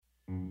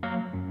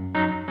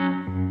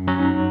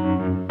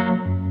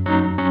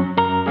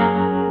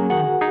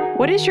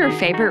is your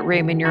favorite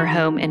room in your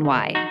home and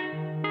why?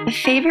 The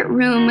favorite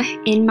room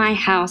in my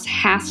house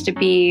has to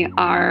be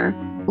our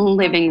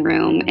living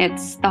room.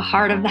 It's the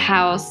heart of the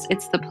house.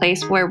 It's the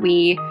place where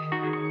we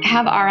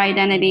have our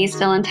identity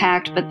still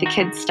intact, but the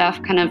kids'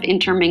 stuff kind of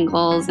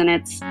intermingles, and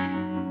it's,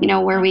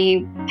 where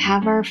we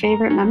have our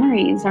favorite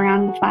memories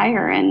around the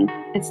fire. And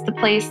it's the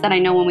place that I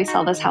know when we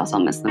sell this house, I'll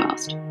miss the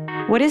most.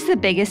 What is the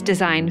biggest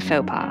design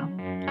faux pas?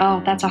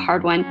 Oh, that's a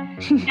hard one.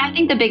 I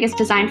think the biggest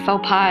design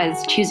faux pas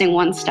is choosing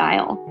one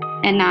style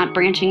and not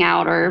branching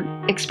out or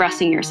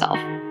expressing yourself.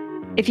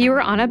 If you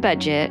were on a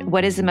budget,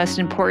 what is the most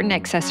important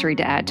accessory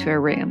to add to a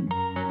room?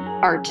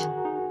 Art.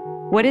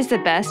 What is the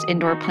best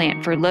indoor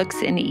plant for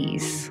looks and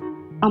ease?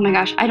 Oh my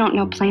gosh, I don't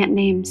know plant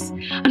names.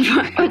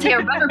 I would say a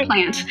rubber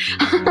plant.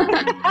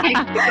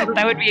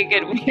 That would be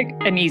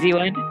an easy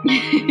one.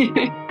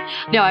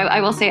 No,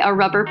 I will say a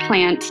rubber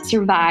plant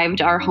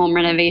survived our home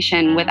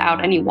renovation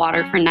without any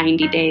water for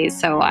 90 days.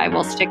 So I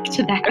will stick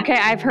to that. Okay,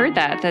 I've heard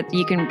that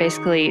you can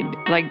basically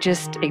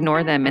just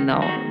ignore them and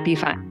they'll be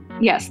fine.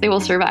 Yes, they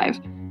will survive.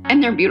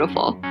 And they're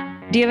beautiful.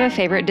 Do you have a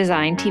favorite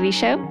design TV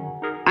show?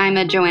 I'm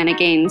a Joanna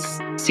Gaines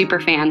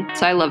super fan,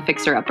 so I love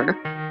Fixer Upper.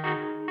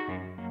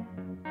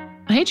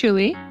 Hey,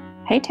 Julie.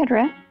 Hey,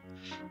 Tedra.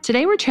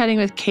 Today we're chatting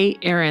with Kate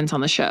Ahrens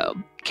on the show.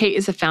 Kate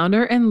is the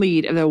founder and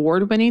lead of the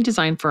award-winning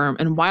design firm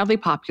and wildly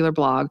popular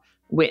blog,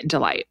 Wit and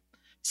Delight.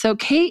 So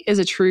Kate is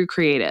a true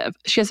creative.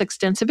 She has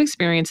extensive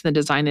experience in the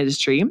design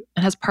industry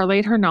and has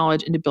parlayed her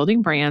knowledge into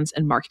building brands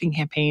and marketing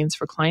campaigns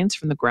for clients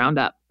from the ground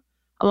up.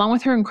 Along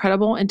with her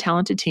incredible and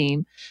talented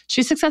team,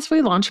 she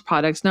successfully launched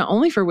products not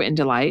only for Wit and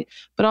Delight,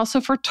 but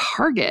also for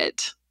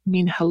Target.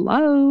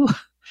 Hello.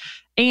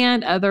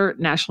 And other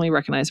nationally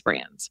recognized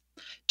brands.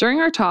 During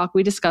our talk,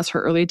 we discuss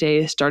her early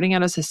days starting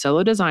out as a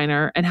solo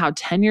designer and how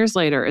 10 years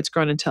later, it's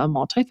grown into a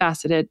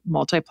multifaceted,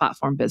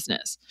 multi-platform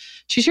business.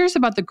 She shares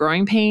about the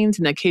growing pains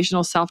and the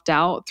occasional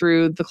self-doubt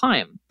through the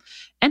climb,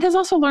 and has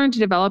also learned to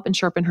develop and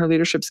sharpen her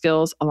leadership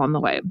skills along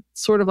the way,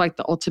 sort of like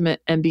the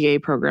ultimate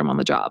MBA program on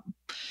the job.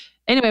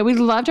 Anyway, we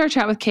loved our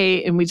chat with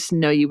Kate, and we just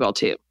know you will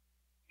too.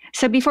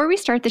 So before we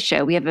start the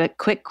show, we have a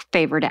quick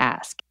favor to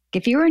ask.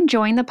 If you are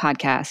enjoying the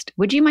podcast,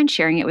 would you mind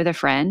sharing it with a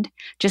friend?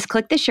 Just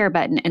click the share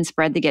button and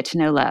spread the get to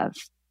know love.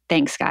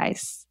 Thanks,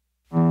 guys.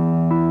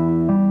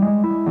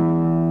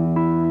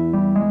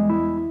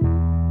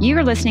 You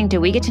are listening to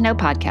We Get to Know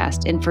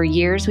podcast, and for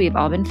years we have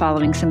all been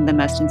following some of the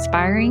most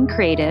inspiring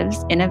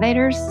creatives,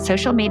 innovators,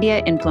 social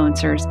media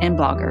influencers, and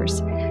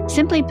bloggers.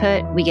 Simply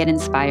put, we get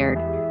inspired.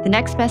 The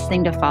next best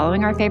thing to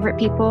following our favorite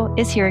people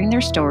is hearing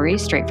their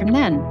stories straight from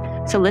them.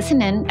 So listen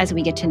in as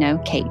we get to know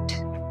Kate.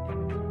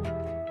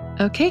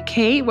 Okay,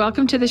 Kate,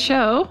 welcome to the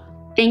show.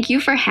 Thank you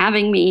for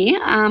having me.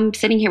 I'm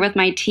sitting here with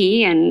my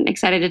tea and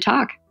excited to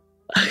talk.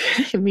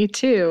 Okay, me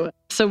too.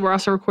 So we're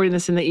also recording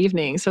this in the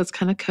evening, so it's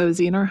kind of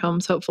cozy in our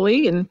homes,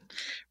 hopefully, and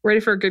ready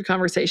for a good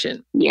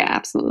conversation. Yeah,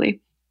 absolutely.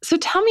 So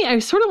tell me, I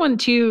sort of want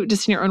to,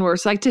 just in your own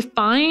words,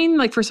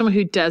 define, for someone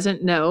who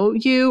doesn't know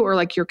you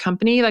or your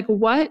company,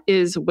 what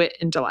is Wit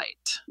and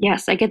Delight?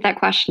 Yes, I get that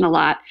question a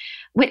lot.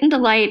 Wit and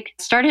Delight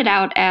started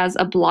out as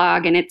a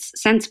blog, and it's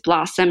since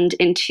blossomed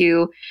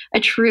into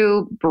a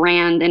true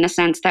brand in a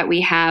sense that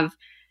we have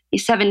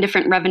 7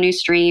 different revenue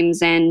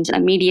streams and a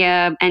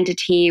media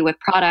entity with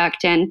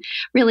product. And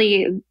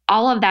really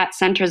all of that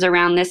centers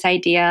around this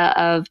idea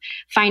of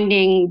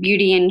finding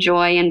beauty and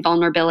joy and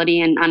vulnerability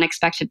in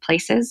unexpected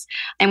places.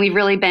 And we've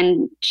really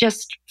been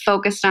just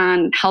focused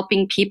on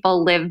helping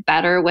people live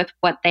better with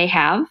what they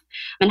have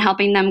and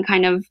helping them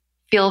kind of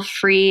feel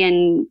free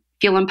and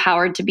feel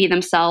empowered to be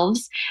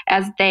themselves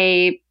as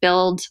they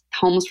build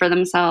homes for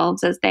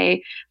themselves, as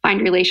they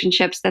find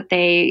relationships that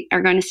they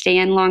are going to stay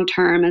in long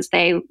term, as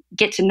they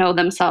get to know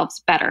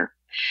themselves better.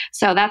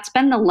 So that's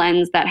been the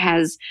lens that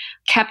has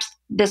kept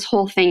this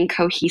whole thing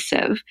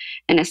cohesive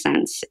in a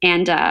sense.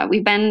 And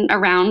we've been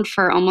around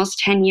for almost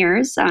 10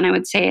 years. And I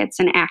would say it's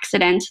an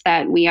accident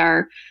that we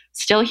are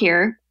still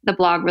here. The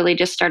blog really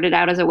just started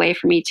out as a way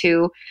for me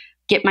to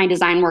get my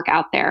design work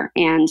out there,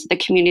 and the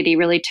community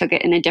really took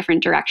it in a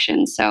different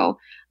direction. So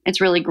it's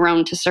really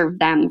grown to serve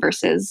them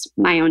versus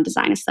my own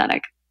design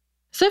aesthetic.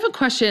 So I have a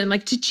question.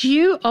 Did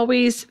you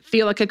always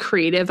feel like a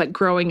creative,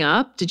 growing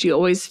up? Did you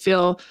always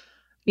feel,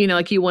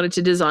 like you wanted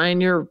to design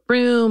your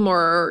room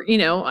or,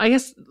 I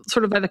guess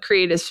sort of by the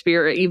creative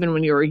spirit, even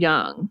when you were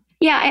young?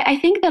 Yeah, I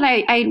think that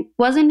I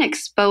wasn't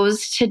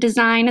exposed to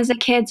design as a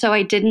kid, so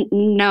I didn't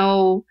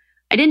know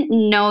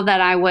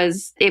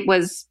that it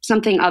was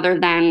something other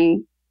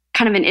than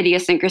kind of an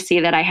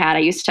idiosyncrasy that I had. I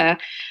used to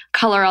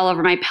color all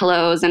over my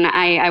pillows, and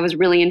I was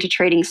really into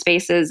trading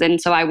spaces. And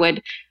so I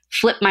would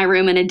flip my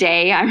room in a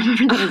day. I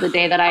remember there was a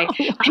day that I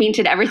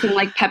painted everything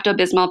like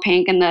Pepto-Bismol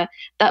pink. And the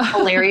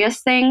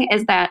hilarious thing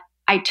is that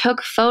I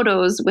took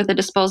photos with a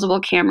disposable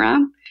camera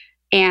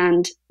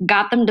and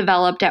got them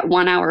developed at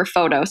 1 hour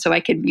photo so I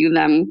could view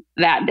them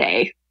that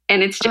day.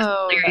 And it's just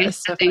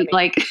hilarious to think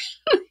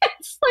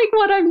it's like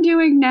what I'm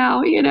doing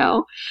now,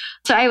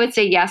 So I would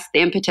say, yes, the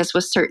impetus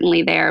was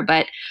certainly there,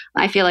 but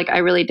I feel like I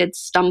really did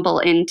stumble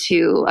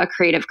into a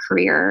creative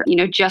career.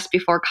 Just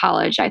before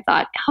college, I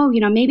thought,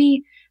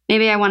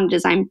 maybe I want to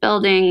design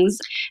buildings,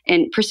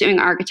 and pursuing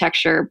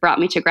architecture brought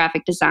me to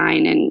graphic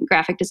design, and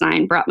graphic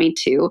design brought me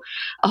to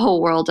a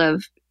whole world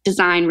of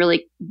design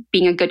really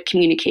being a good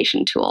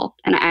communication tool.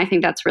 And I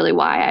think that's really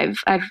why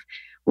I've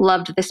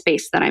loved the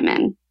space that I'm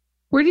in.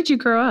 Where did you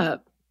grow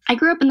up? I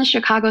grew up in the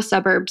Chicago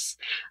suburbs.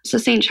 So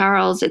St.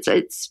 Charles,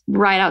 it's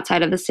right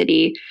outside of the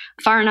city,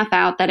 far enough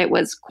out that it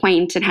was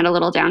quaint and had a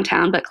little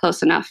downtown, but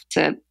close enough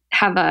to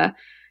have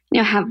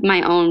have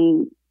my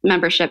own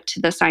membership to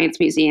the Science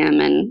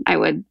Museum. And I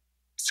would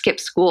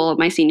skip school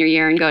my senior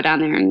year and go down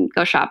there and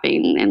go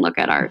shopping and look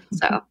at art.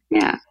 So,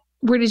 yeah.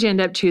 Where did you end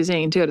up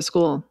choosing to go to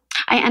school?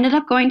 I ended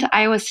up going to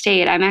Iowa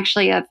State. I'm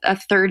actually a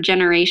third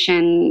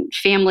generation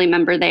family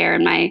member there.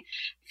 And my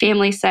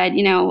family said,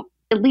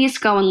 at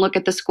least go and look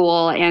at the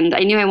school. And I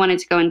knew I wanted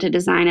to go into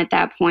design at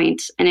that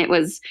point. And it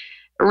was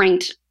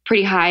ranked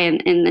pretty high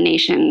in the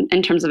nation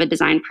in terms of a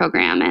design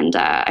program. And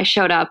I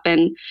showed up,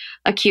 and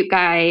a cute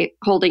guy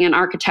holding an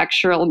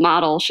architectural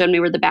model showed me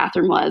where the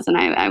bathroom was, and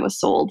I was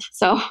sold.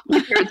 So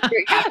my parents were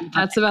very happy.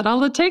 That's about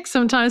all it takes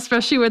sometimes,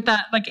 especially with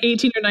that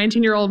 18 or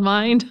 19-year-old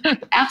mind.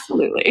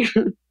 Absolutely.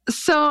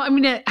 So,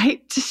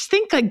 I just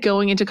think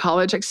going into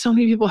college, so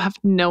many people have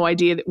no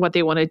idea what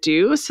they want to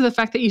do. So the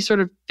fact that you sort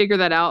of figure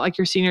that out,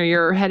 your senior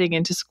year or heading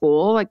into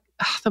school,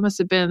 that must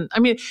have been,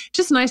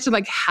 just nice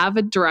to have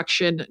a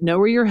direction, know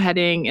where you're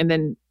heading, and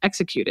then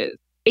execute it.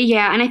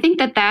 Yeah. And I think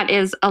that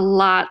is a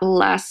lot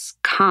less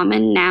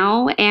common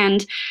now.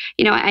 And,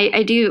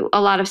 I do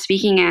a lot of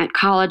speaking at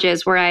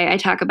colleges where I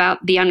talk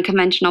about the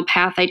unconventional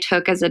path I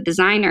took as a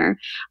designer,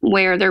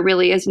 where there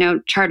really is no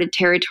charted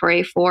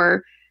territory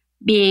for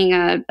being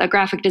a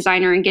graphic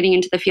designer and getting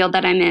into the field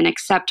that I'm in,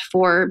 except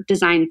for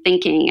design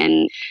thinking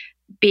and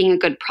being a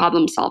good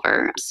problem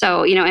solver.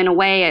 So, in a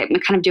way, I'm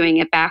kind of doing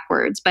it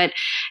backwards. But,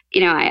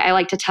 I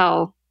like to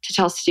tell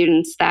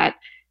students that,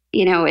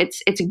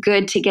 it's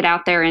good to get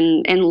out there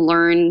and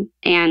learn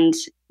and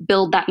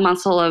build that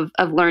muscle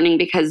of learning,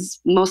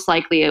 because most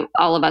likely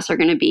all of us are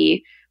going to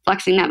be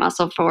flexing that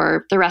muscle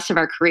for the rest of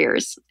our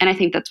careers. And I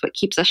think that's what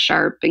keeps us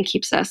sharp and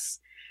keeps us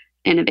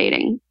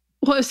innovating.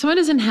 Well, if someone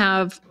doesn't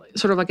have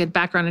sort of a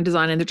background in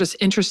design and they're just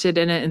interested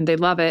in it and they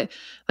love it,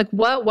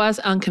 what was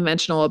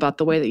unconventional about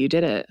the way that you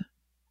did it?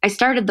 I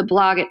started the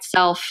blog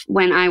itself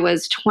when I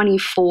was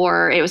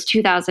 24. It was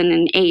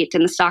 2008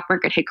 and the stock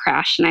market had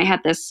crashed. And I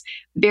had this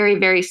very,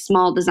 very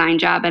small design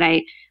job. And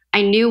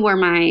I knew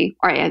I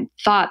had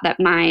thought that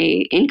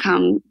my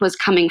income was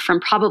coming from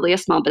probably a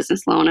small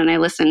business loan. And I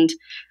listened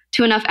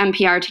to enough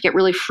NPR to get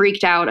really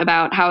freaked out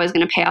about how I was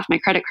going to pay off my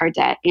credit card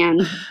debt.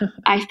 And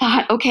I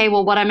thought, okay,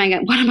 well, what am I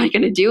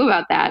going to do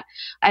about that?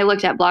 I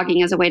looked at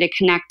blogging as a way to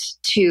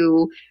connect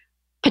to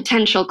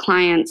potential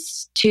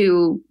clients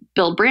to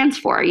build brands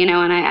for, and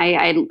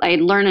I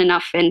learned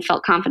enough and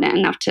felt confident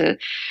enough to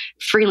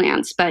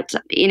freelance. But,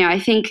 I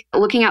think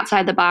looking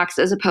outside the box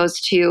as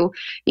opposed to,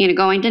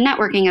 going to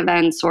networking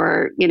events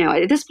or,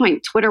 at this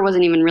point, Twitter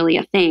wasn't even really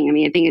a thing.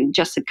 I think it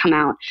just had come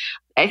out.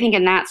 I think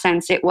in that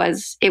sense, it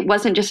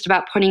wasn't just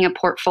about putting a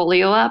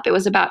portfolio up. It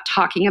was about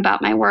talking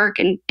about my work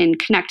and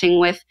connecting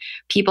with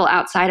people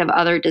outside of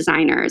other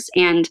designers.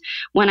 And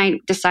when I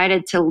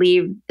decided to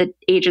leave the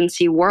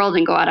agency world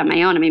and go out on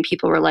my own,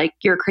 people were like,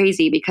 you're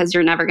crazy because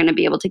you're never going to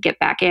be able to get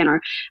back in,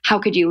 or how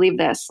could you leave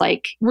this?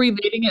 Were you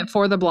leaving it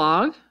for the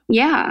blog?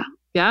 Yeah.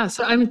 Yeah.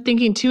 So I'm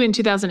thinking too, in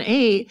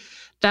 2008,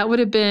 that would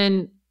have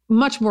been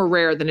much more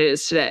rare than it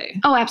is today.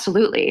 Oh,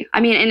 absolutely.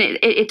 And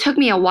it took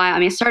me a while.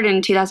 I started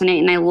in 2008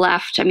 and I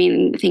left, I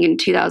think in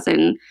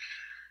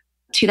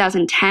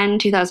 2010,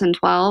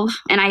 2012.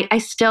 And I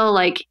still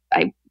I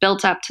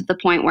built up to the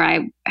point where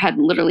I had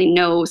literally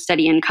no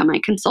steady income. I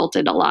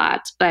consulted a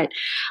lot, but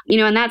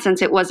in that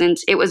sense, it was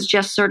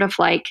just sort of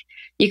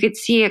you could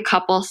see a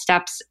couple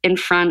steps in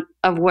front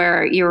of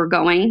where you were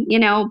going,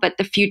 but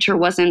the future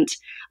wasn't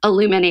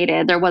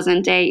illuminated. There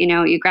wasn't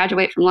you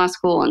graduate from law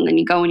school and then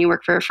you go and you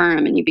work for a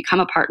firm and you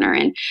become a partner.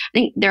 And I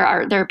think there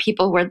are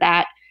people where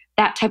that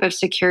type of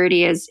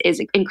security is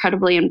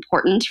incredibly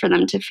important for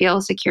them to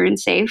feel secure and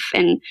safe.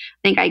 And I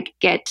think I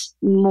get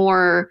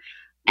more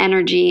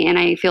energy and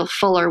I feel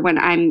fuller when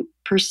I'm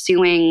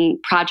pursuing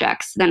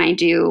projects than I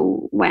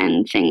do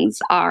when things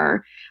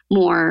are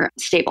more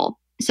stable.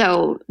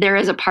 So there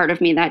is a part of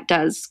me that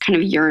does kind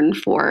of yearn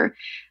for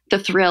the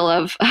thrill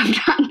of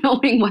not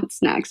knowing what's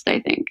next,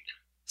 I think.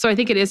 So I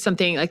think it is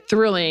something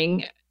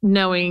thrilling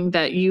knowing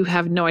that you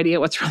have no idea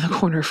what's around the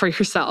corner for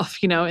yourself,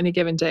 in a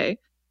given day.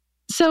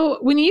 So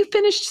when you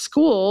finished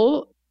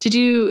school, did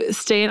you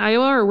stay in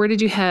Iowa or where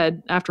did you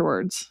head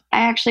afterwards?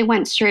 I actually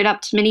went straight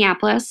up to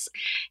Minneapolis.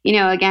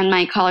 Again,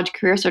 my college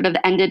career sort of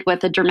ended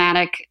with a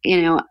dramatic,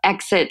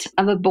 exit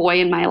of a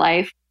boy in my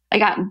life. I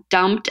got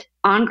dumped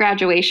on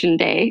graduation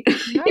day.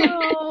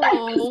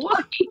 No.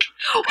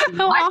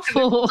 How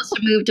awful. We were supposed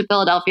to move to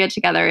Philadelphia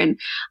together and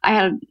I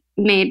had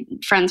made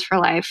friends for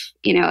life,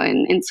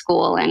 in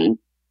school. And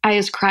I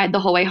just cried the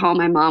whole way home.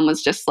 My mom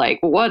was just like,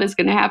 what is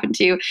going to happen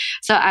to you?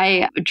 So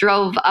I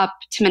drove up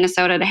to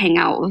Minnesota to hang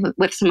out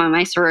with some of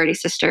my sorority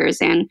sisters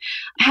and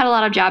had a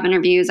lot of job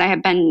interviews. I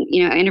had been,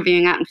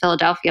 interviewing out in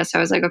Philadelphia. So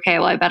I was like, okay,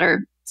 well, I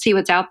better see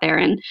what's out there.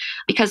 And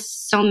because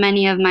so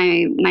many of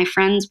my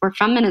friends were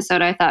from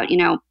Minnesota, I thought,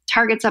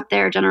 Target's up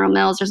there, General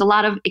Mills, there's a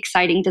lot of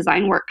exciting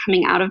design work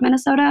coming out of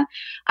Minnesota.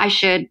 I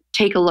should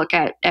take a look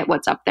at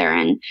what's up there,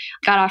 and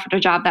got offered a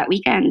job that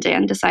weekend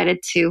and decided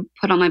to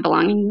put all my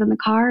belongings in the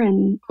car.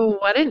 And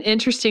what an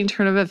interesting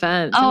turn of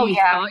events. Oh, you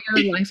yeah. thought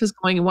your life was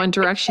going in one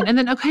direction. And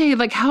then, okay,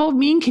 like how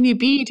mean can you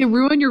be to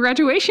ruin your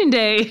graduation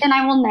day? And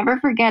I will never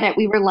forget it.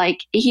 We were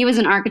like, he was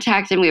an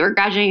architect and we were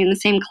graduating in the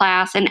same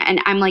class. And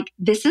I'm like,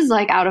 this is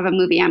like out of a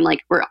movie. I'm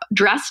like, we're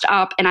dressed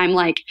up and I'm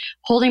like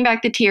holding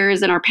back the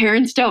tears and our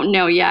parents don't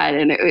know yet.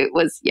 And it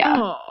was, yeah.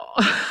 Oh.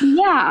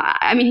 Yeah.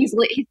 I mean, he's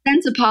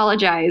since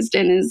apologized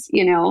and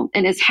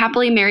is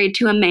happily married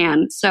to a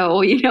man.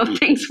 So,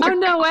 things were. Oh,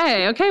 no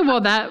way. Okay.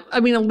 Well, at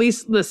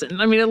least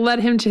listen, it led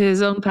him to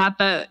his own path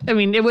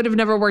it would have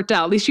never worked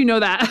out. At least you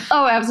know that.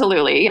 Oh,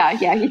 absolutely. Yeah.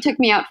 Yeah. He took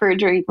me out for a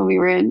drink when we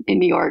were in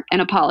New York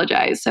and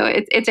apologized. So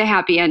it's a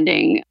happy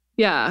ending.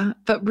 Yeah.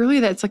 But really,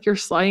 that's like your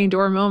sliding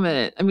door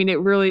moment. It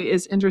really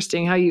is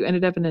interesting how you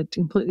ended up in a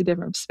completely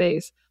different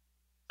space.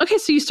 Okay,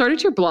 so you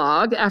started your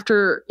blog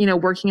after,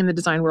 working in the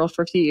design world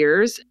for a few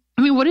years.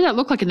 What did that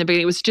look like in the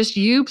beginning? Was it just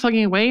you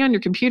plugging away on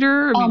your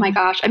computer? Oh my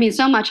gosh.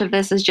 So much of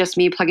this is just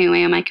me plugging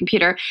away on my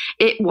computer.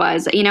 It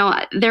was,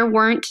 there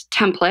weren't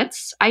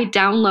templates.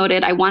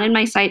 I wanted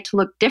my site to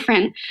look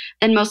different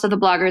than most of the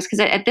bloggers because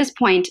at this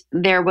point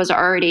there was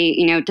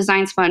already,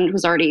 Designs Fund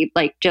was already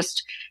like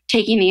just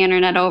taking the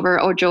internet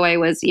over. Oh Joy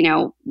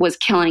was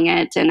killing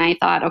it. And I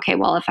thought, okay,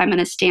 well, if I'm going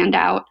to stand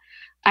out,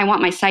 I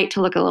want my site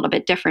to look a little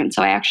bit different.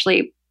 So I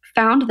actually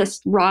found this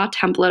raw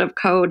template of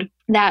code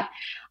that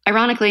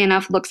ironically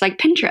enough looks like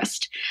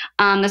Pinterest.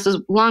 This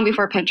was long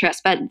before Pinterest,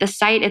 but the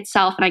site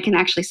itself, and I can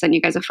actually send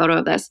you guys a photo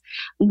of this,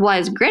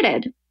 was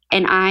gridded.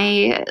 And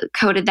I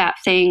coded that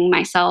thing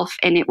myself,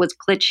 and it was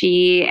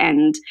glitchy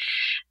and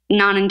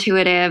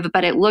non-intuitive,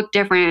 but it looked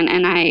different,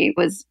 and I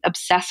was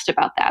obsessed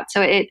about that.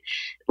 So it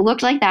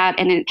looked like that,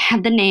 and it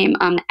had the name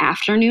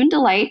Afternoon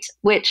Delight,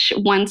 which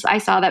once I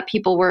saw that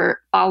people were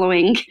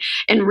following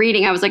and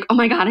reading, I was like, oh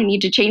my God, I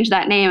need to change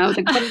that name. I was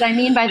like, what did I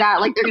mean by that?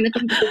 Like, they're going to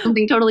think it's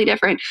something totally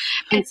different.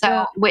 And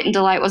so Wit and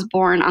Delight was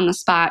born on the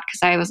spot because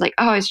I was like,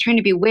 I was trying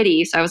to be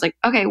witty. So I was like,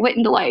 okay, Wit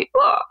and Delight.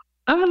 Whoa.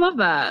 Oh, I love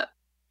that.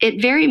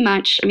 It very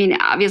much,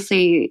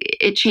 obviously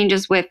it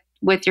changes with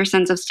your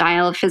sense of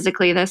style.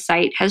 Physically, the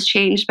site has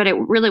changed, but it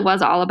really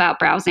was all about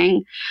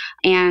browsing.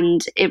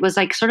 And it was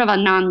like sort of a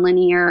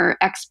nonlinear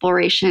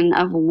exploration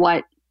of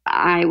what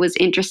I was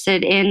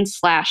interested in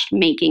 /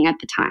 making at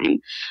the time.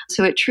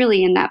 So it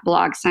truly, in that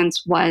blog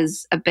sense,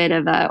 was a bit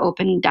of an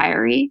open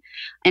diary.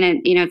 And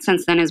it,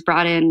 since then has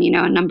brought in,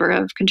 a number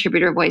of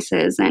contributor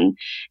voices. And,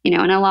 in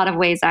a lot of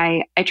ways,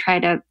 I try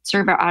to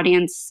serve our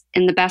audience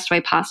in the best way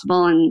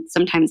possible. And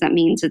sometimes that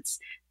means it's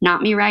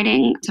not me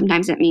writing.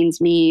 Sometimes it means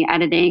me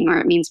editing, or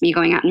it means me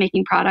going out and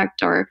making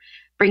product or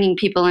bringing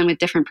people in with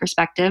different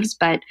perspectives.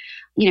 But,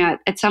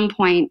 at some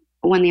point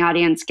when the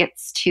audience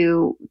gets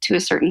to a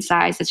certain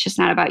size, it's just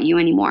not about you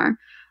anymore.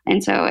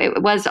 And so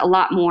it was a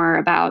lot more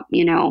about,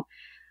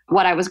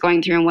 what I was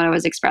going through and what I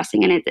was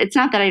expressing. And it's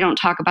not that I don't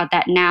talk about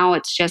that now.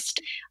 It's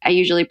just I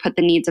usually put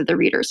the needs of the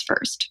readers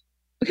first.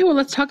 Okay, well,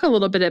 let's talk a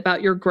little bit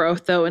about your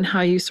growth, though, and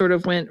how you sort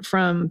of went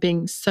from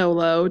being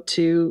solo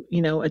to,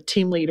 a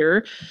team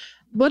leader.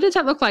 What did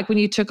that look like when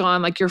you took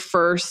on like your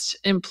first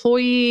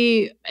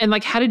employee? And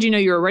like, how did you know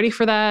you were ready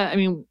for that?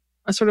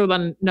 I sort of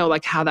want to know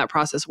like how that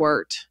process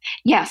worked.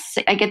 Yes,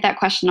 I get that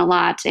question a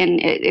lot. And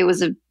it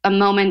was a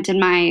moment in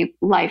my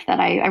life that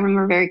I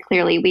remember very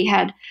clearly. We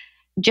had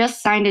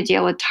just signed a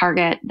deal with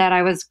Target that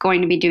I was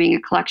going to be doing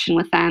a collection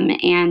with them.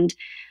 And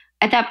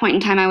at that point in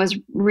time, I was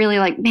really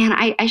like, man,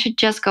 I should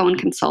just go and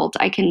consult.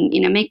 I can,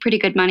 make pretty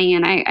good money,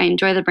 and I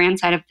enjoy the brand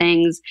side of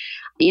things.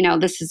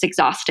 This is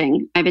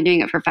exhausting. I've been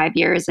doing it for 5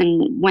 years.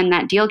 And when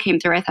that deal came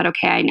through, I thought,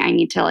 okay, I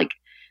need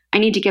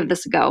to give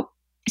this a go.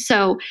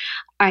 So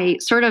I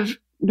sort of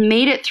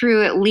made it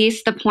through at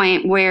least the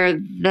point where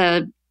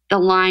the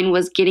line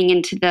was getting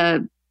into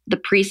the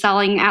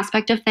pre-selling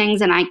aspect of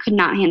things, and I could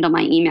not handle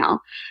my email.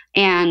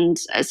 And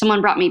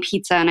someone brought me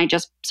pizza, and I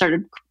just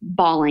started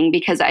bawling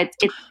because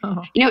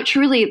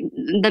truly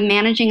the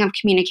managing of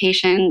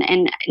communication,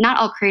 and not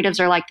all creatives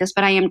are like this,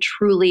 but I am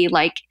truly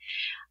like,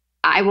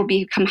 I will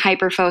become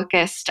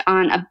hyper-focused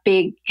on a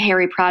big,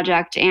 hairy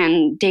project,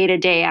 and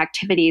day-to-day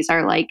activities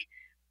are like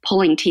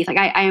pulling teeth. Like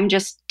I am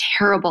just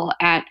terrible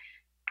at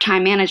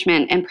time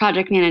management and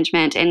project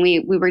management. And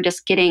we were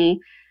just getting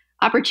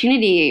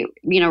opportunity,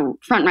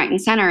 front, right,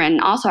 and center.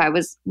 And also I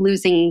was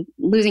losing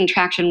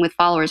traction with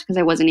followers because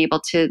I wasn't able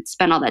to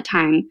spend all that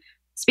time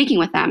speaking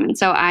with them. And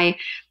so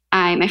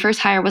my first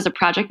hire was a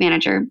project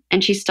manager,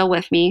 and she's still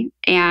with me.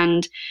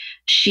 And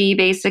she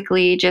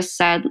basically just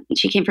said,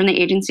 she came from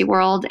the agency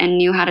world and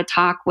knew how to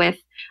talk with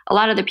a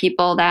lot of the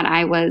people that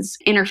I was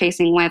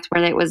interfacing with,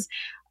 whether it was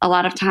a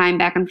lot of time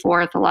back and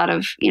forth, a lot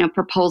of,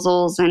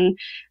 proposals and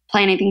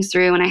planning things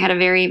through. And I had a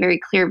very, very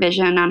clear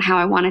vision on how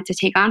I wanted to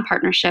take on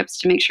partnerships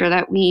to make sure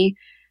that we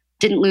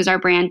didn't lose our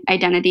brand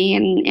identity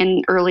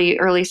in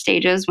early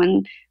stages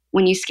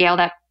when you scale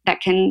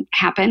that can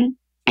happen.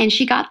 And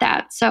she got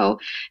that. So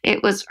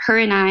it was her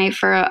and I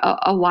for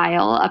a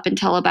while up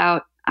until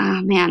about,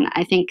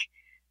 I think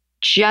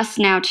just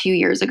now 2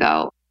 years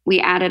ago. We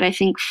added, I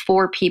think,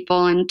 4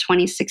 people in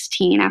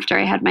 2016 after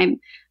I had my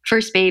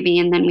first baby.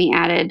 And then we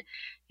added,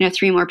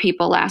 3 more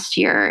people last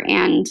year.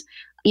 And,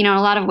 in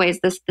a lot of ways,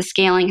 the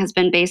scaling has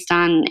been based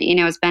on,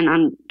 has been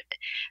on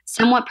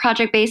somewhat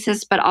project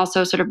basis, but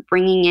also sort of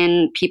bringing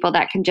in people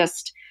that can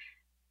just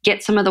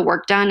get some of the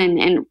work done.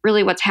 And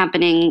really what's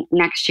happening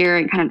next year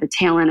and kind of the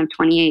tail end of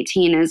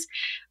 2018 is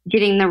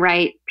getting the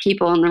right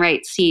people in the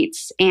right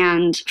seats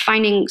and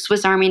finding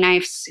Swiss Army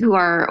knives who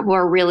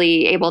are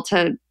really able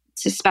to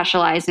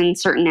specialize in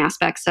certain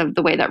aspects of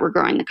the way that we're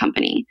growing the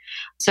company.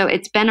 So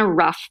it's been a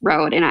rough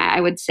road. And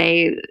I would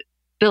say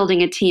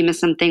building a team is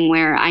something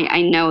where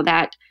I know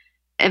that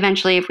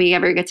eventually, if we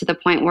ever get to the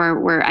point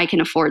where I can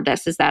afford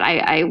this, is that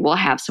I will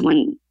have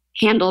someone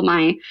handle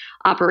my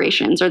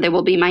operations, or they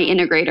will be my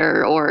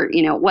integrator, or,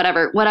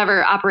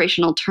 whatever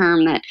operational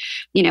term that,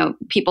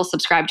 people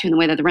subscribe to in the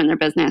way that they run their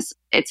business.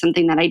 It's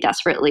something that I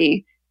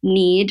desperately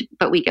need,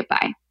 but we get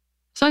by.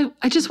 So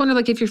I just wonder,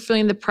 if you're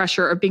feeling the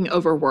pressure of being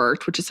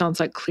overworked, which it sounds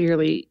like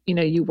clearly,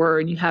 you were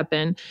and you have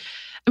been.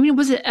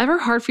 Was it ever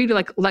hard for you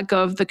to let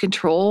go of the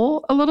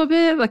control a little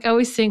bit? I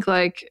always think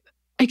I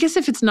guess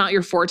if it's not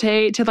your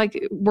forte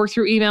to work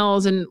through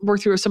emails and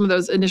work through some of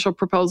those initial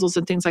proposals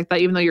and things like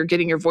that, even though you're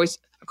getting your voice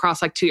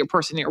across to your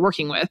person you're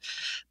working with.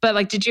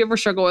 But did you ever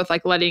struggle with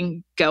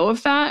letting go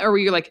of that? Or were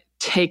you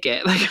take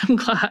it? I'm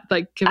glad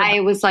I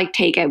was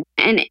take it.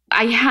 And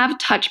I have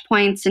touch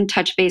points and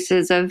touch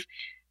bases of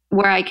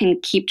where I can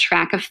keep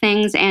track of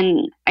things.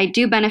 And I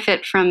do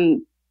benefit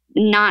from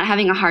not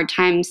having a hard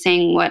time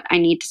saying what I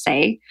need to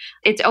say.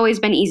 It's always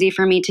been easy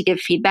for me to give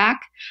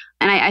feedback.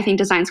 And I think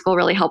design school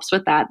really helps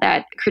with that.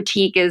 That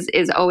critique is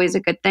always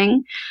a good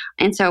thing.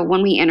 And so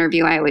when we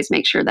interview, I always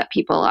make sure that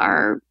people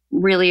are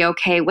really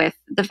okay with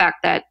the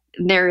fact that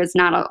there is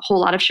not a whole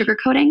lot of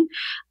sugarcoating.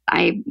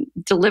 I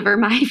deliver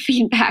my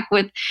feedback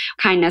with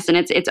kindness, and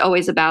it's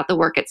always about the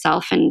work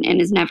itself and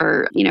is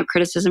never,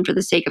 criticism for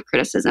the sake of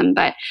criticism.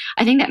 But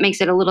I think that makes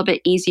it a little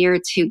bit easier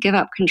to give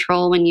up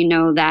control when you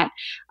know that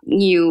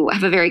you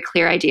have a very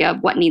clear idea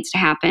of what needs to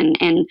happen.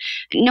 And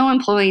no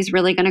employee is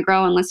really going to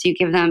grow unless you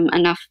give them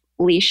enough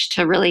leash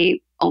to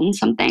really own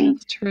something.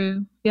 That's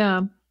true.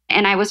 Yeah.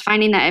 And I was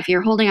finding that if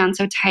you're holding on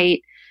so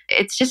tight,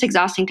 it's just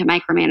exhausting to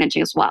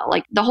micromanage as well.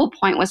 The whole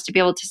point was to be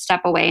able to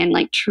step away and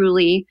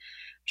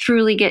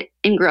truly get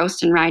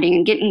engrossed in writing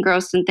and get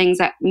engrossed in things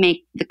that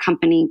make the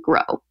company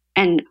grow.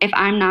 And if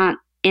I'm not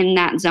in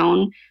that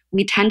zone,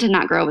 we tend to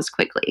not grow as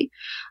quickly.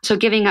 So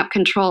giving up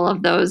control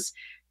of those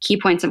key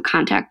points of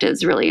contact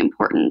is really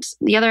important.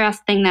 The other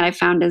thing that I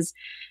found is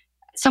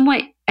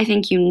somewhat, I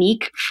think,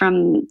 unique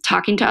from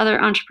talking to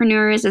other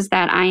entrepreneurs is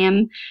that I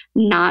am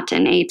not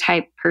an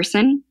A-type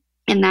person,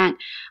 and that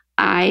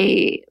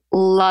I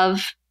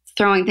love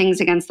throwing things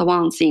against the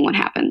wall and seeing what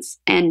happens.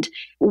 And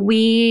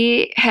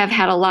we have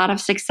had a lot of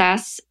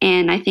success.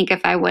 And I think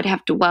if I would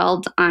have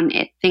dwelled on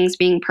things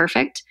being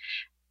perfect,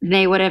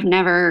 they would have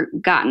never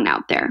gotten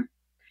out there.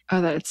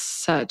 Oh,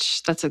 that's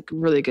a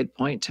really good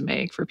point to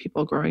make for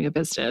people growing a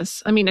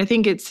business. I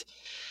think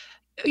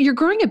you're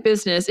growing a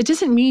business. It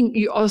doesn't mean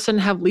you all of a sudden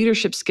have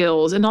leadership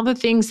skills and all the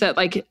things that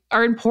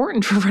are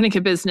important for running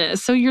a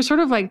business. So you're sort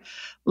of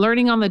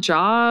learning on the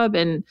job.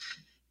 And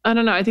I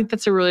don't know. I think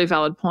that's a really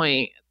valid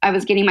point. I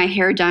was getting my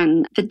hair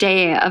done the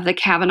day of the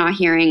Kavanaugh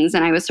hearings,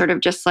 and I was sort of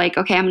just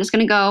okay, I'm just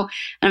going to go and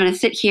I'm going to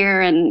sit here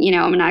and,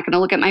 I'm not going to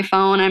look at my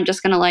phone. I'm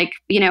just going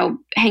to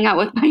hang out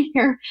with my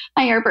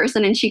hair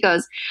person. And she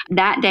goes,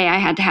 that day I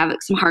had to have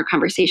some hard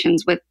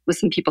conversations with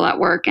some people at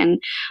work.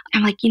 And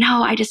I'm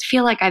I just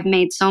feel like I've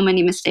made so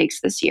many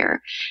mistakes this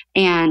year.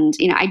 And,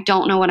 I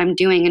don't know what I'm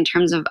doing in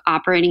terms of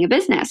operating a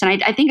business.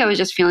 And I think I was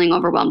just feeling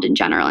overwhelmed in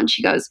general. And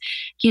she goes,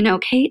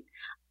 Kate,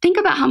 think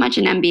about how much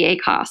an MBA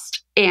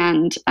cost.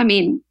 And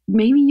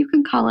maybe you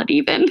can call it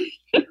even,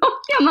 the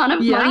amount of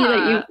money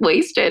that you've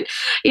wasted,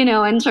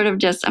 and sort of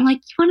just, I'm you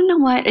want to know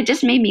what? It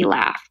just made me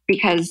laugh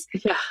because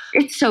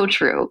it's so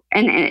true.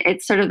 And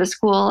it's sort of the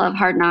school of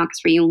hard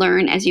knocks where you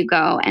learn as you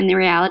go. And the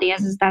reality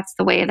is that's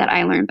the way that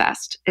I learn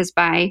best, is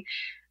by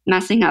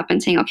messing up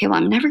and saying, okay,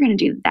 well, I'm never going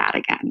to do that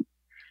again.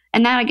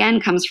 And that again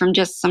comes from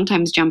just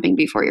sometimes jumping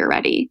before you're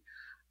ready.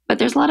 But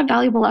there's a lot of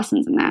valuable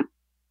lessons in that.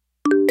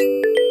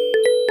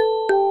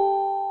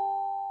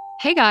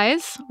 Hey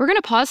guys, we're going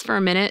to pause for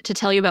a minute to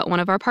tell you about one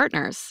of our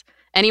partners.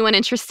 Anyone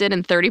interested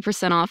in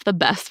 30% off the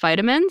best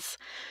vitamins?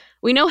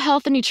 We know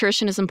health and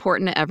nutrition is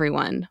important to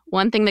everyone.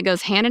 One thing that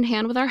goes hand in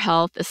hand with our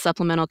health is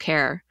supplemental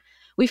care.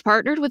 We've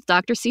partnered with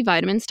Dr. C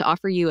Vitamins to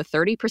offer you a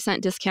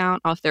 30%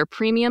 discount off their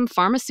premium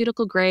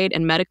pharmaceutical grade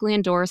and medically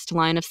endorsed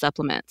line of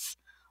supplements.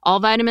 All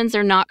vitamins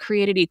are not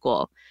created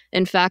equal.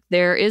 In fact,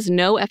 there is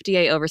no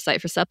FDA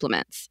oversight for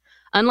supplements.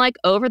 Unlike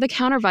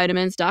over-the-counter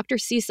vitamins, Dr.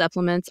 C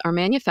supplements are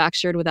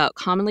manufactured without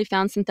commonly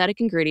found synthetic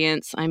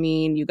ingredients. I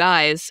mean, you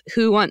guys,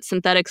 who wants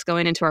synthetics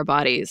going into our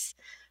bodies?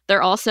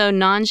 They're also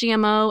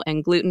non-GMO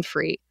and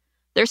gluten-free.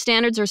 Their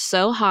standards are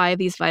so high,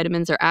 these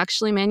vitamins are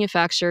actually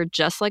manufactured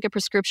just like a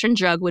prescription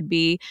drug would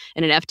be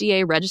in an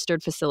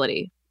FDA-registered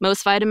facility.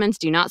 Most vitamins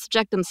do not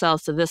subject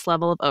themselves to this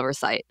level of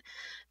oversight.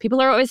 People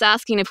are always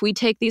asking if we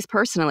take these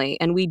personally,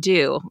 and we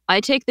do.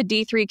 I take the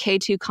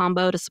D3K2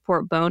 combo to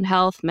support bone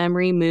health,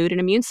 memory, mood, and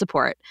immune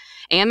support,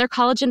 and their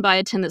collagen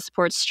biotin that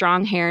supports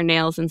strong hair,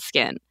 nails, and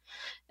skin.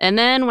 And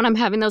then when I'm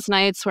having those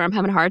nights where I'm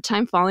having a hard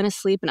time falling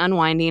asleep and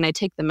unwinding, I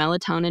take the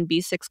melatonin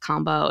B6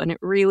 combo, and it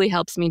really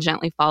helps me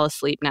gently fall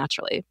asleep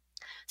naturally.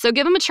 So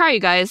give them a try,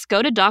 you guys.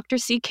 Go to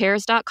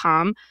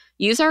drccares.com,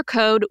 use our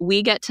code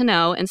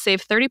WeGetToKnow, and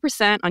save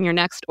 30% on your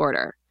next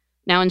order.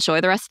 Now enjoy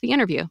the rest of the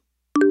interview.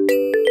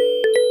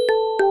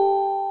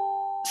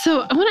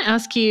 So I want to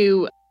ask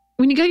you,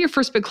 when you got your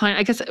first big client,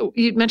 I guess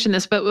you mentioned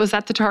this, but was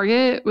that the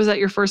Target? Was that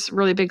your first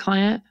really big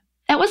client?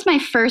 That was my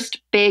first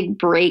big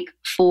break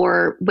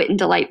for Wit and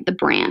Delight, the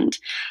brand.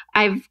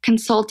 I've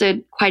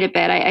consulted quite a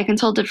bit. I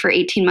consulted for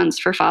 18 months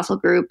for Fossil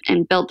Group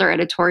and built their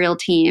editorial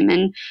team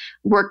and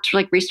worked to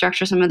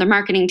restructure some of their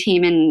marketing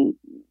team and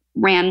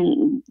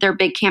ran their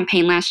big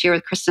campaign last year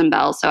with Kristen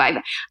Bell. So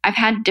I've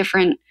had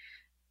different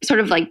sort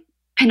of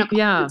pinnacle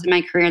moments in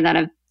my career that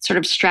have sort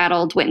of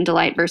straddled Wit and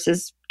Delight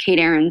versus Kate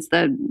Ahrens,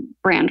 the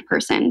brand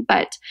person.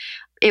 But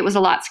it was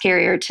a lot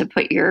scarier to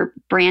put your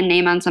brand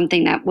name on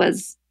something that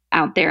was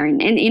out there.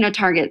 And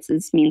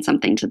Targets means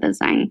something to the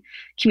design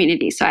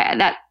community. So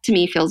that to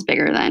me feels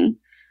bigger than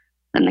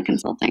the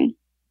consulting.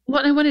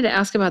 Well, I wanted to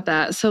ask about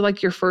that. So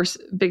your first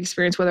big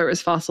experience, whether it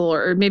was Fossil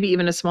or maybe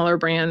even a smaller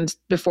brand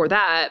before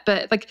that,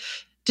 but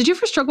did you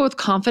ever struggle with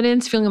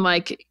confidence, feeling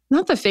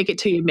not the fake it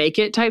till you make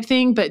it type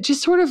thing, but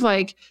just sort of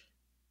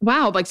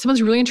wow,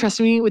 someone's really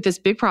entrusting me with this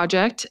big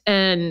project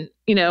and,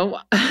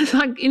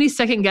 any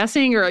second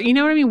guessing or, you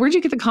know what I mean? Where'd you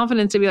get the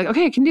confidence to be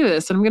okay, I can do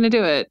this and I'm going to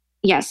do it?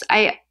 Yes,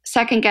 I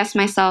second guessed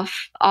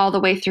myself all the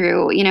way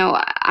through.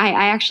 I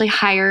actually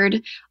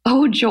hired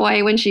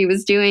Joy when she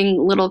was doing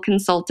little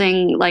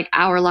consulting,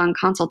 hour-long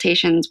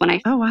consultations when I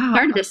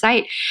started the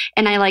site.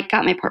 And I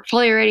got my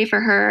portfolio ready for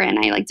her and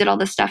I did all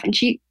this stuff. And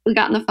we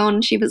got on the phone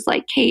and she was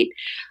like, Kate,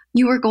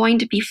 you are going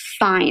to be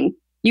fine.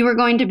 You are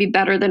going to be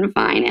better than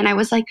fine. And I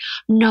was like,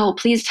 no,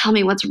 please tell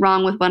me what's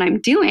wrong with what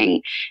I'm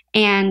doing.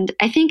 And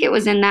I think it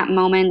was in that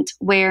moment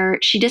where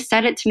she just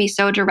said it to me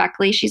so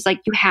directly. She's like,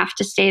 you have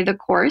to stay the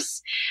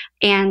course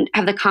and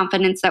have the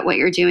confidence that what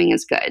you're doing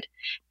is good.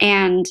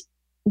 And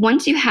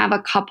once you have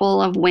a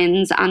couple of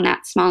wins on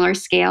that smaller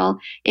scale,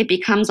 it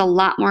becomes a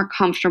lot more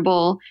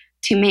comfortable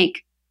to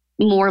make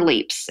more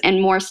leaps and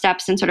more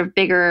steps in sort of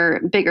bigger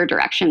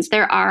directions.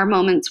 There are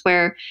moments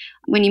where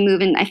when you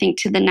move in, I think,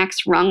 to the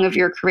next rung of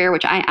your career,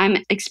 which I'm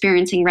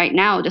experiencing right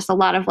now, just a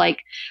lot of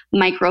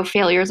micro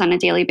failures on a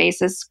daily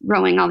basis,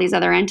 growing all these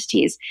other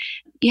entities.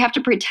 You have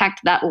to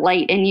protect that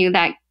light in you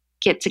that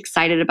gets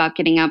excited about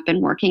getting up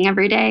and working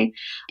every day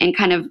and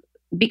kind of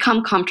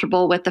become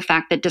comfortable with the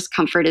fact that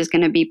discomfort is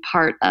going to be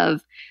part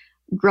of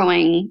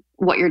growing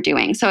what you're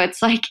doing. So it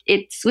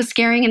was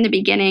scary in the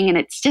beginning and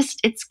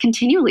it's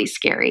continually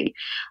scary.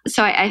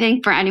 So I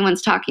think for anyone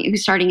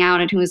who's starting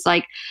out and who's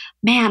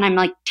man,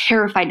 I'm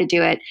terrified to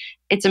do it.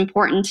 It's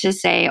important to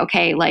say,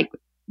 okay,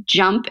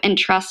 jump and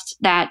trust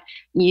that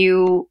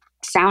you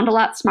sound a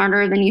lot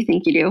smarter than you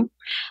think you do.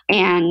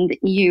 And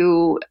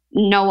you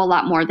know a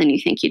lot more than you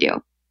think you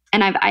do.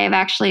 And I have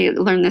actually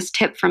learned this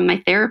tip from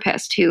my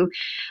therapist who,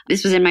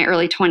 this was in my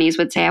early 20s,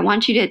 would say, I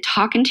want you to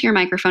talk into your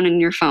microphone and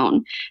your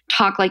phone.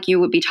 Talk like you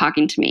would be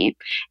talking to me.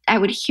 I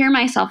would hear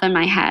myself in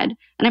my head,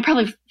 and I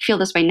probably feel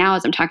this way now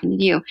as I'm talking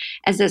to you,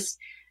 as this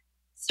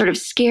sort of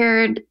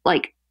scared,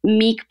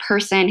 meek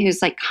person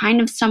who's kind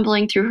of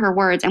stumbling through her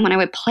words. And when I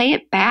would play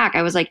it back,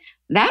 I was like,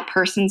 that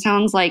person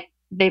sounds like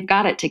they've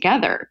got it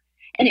together.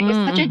 And it was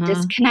such a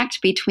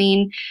disconnect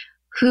between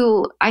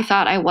who I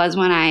thought I was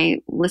when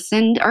I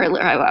listened or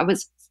I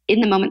was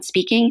in the moment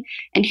speaking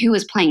and who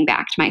was playing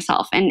back to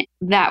myself. And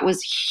that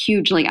was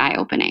hugely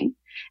eye-opening.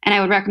 And I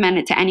would recommend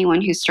it to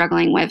anyone who's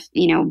struggling with,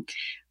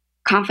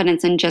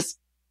 confidence and just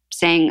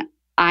saying,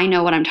 I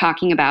know what I'm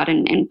talking about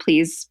and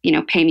please,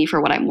 pay me for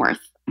what I'm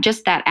worth.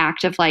 Just that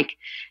act of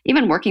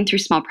even working through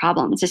small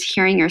problems, just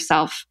hearing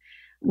yourself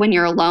when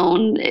you're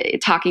alone,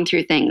 talking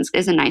through things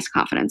is a nice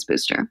confidence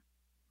booster.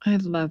 I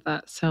love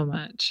that so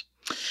much.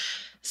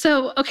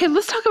 So, okay,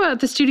 let's talk about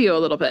the studio a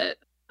little bit.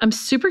 I'm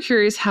super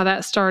curious how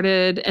that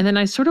started. And then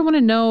I sort of want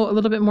to know a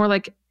little bit more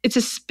it's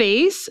a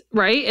space,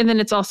 right? And then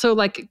it's also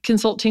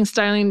consulting,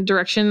 styling,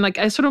 direction.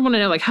 I sort of want to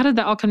know how did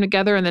that all come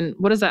together? And then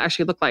what does that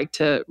actually look like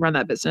to run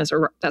that business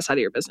or that side of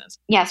your business?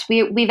 Yes, we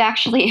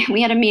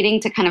had a meeting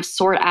to kind of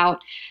sort out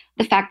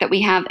the fact that we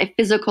have a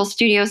physical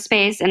studio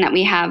space and that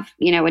we have,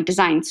 a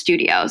design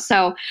studio.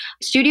 So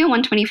Studio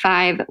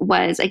 125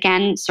 was,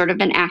 again, sort of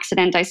an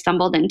accident I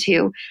stumbled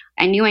into.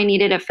 I knew I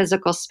needed a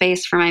physical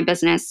space for my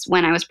business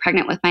when I was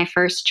pregnant with my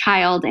first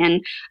child,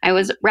 and I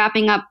was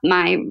wrapping up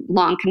my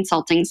long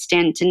consulting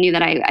stint and knew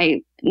that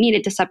I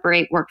needed to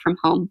separate work from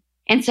home.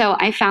 And so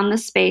I found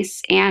this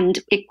space, and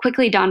it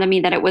quickly dawned on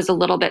me that it was a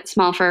little bit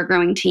small for a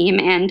growing team.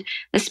 And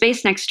the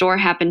space next door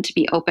happened to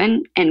be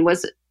open and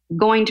was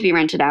going to be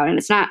rented out. And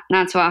it's not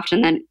so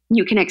often that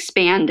you can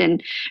expand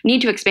and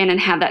need to expand and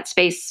have that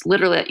space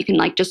literally that you can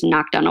just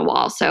knock down a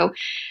wall. So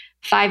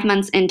 5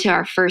 months into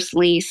our first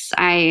lease,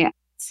 I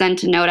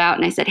sent a note out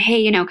and I said,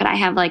 hey, could I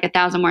have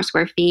 1,000 more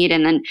square feet?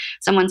 And then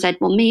someone said,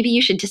 well, maybe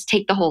you should just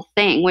take the whole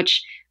thing,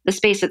 which the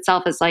space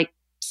itself is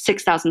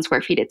 6,000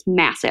 square feet. It's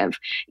massive,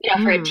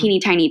 for a teeny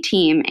tiny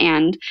team.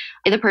 And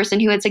the person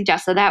who had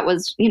suggested that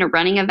was,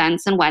 running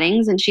events and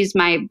weddings. And she's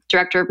my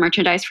director of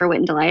merchandise for Wit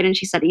and Delight. And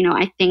she said,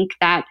 I think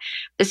that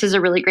this is a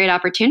really great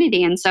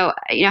opportunity. And so,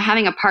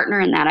 having a partner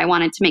in that, I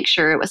wanted to make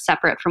sure it was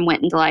separate from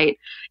Wit and Delight.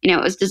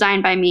 It was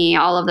designed by me.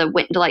 All of the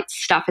Wit and Delight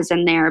stuff is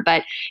in there,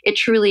 but it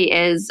truly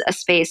is a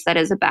space that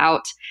is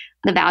about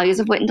the values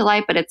of Wit and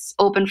Delight, but it's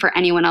open for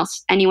anyone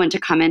to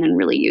come in and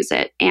really use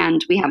it.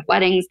 And we have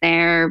weddings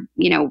there,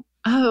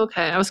 Oh,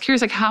 okay. I was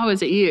curious, how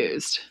is it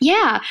used?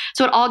 Yeah.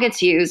 So it all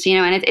gets used,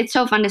 and it's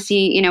so fun to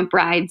see,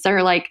 brides are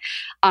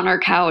on our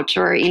couch,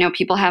 or,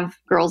 people have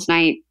girls'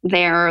 night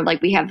there.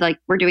 We have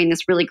we're doing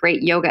this really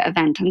great yoga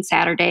event on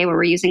Saturday where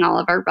we're using all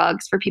of our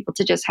rugs for people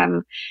to just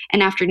have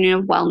an afternoon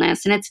of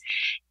wellness. And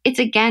it's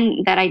again,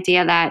 that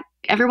idea that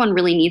everyone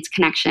really needs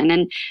connection.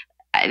 And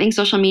I think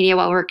social media,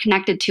 while we're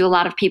connected to a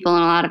lot of people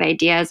and a lot of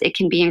ideas, it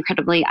can be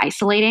incredibly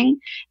isolating,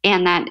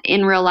 and that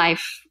in real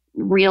life,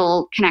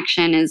 real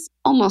connection is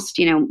almost,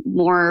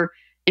 more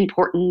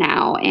important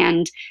now.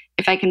 And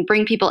if I can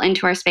bring people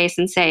into our space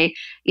and say,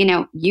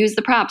 use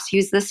the props,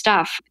 use the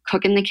stuff,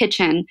 cook in the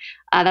kitchen,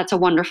 that's a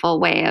wonderful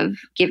way of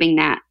giving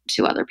that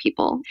to other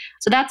people.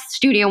 So that's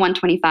Studio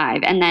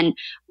 125. And then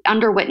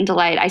under Wit and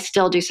Delight, I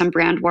still do some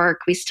brand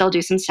work. We still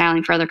do some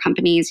styling for other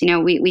companies.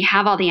 We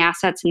have all the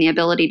assets and the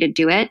ability to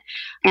do it.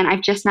 And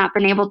I've just not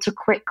been able to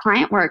quit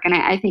client work. And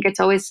I think it's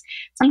always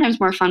sometimes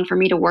more fun for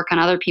me to work on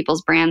other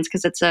people's brands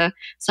because it's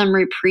some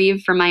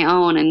reprieve for my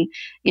own. And,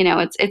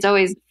 it's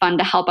always fun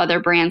to help other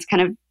brands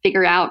kind of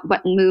figure out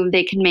what move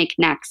they can make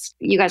next.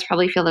 You guys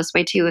probably feel this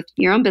way too with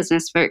your own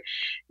business, where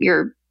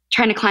you're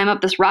trying to climb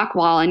up this rock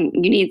wall and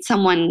you need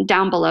someone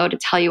down below to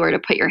tell you where to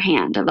put your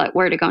hand, of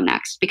where to go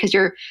next, because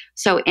you're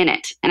so in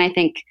it. And I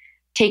think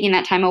taking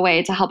that time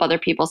away to help other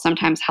people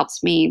sometimes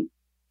helps me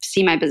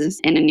see my business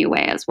in a new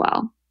way as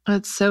well.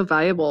 That's so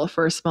valuable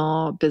for a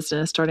small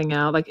business starting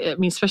out.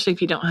 Especially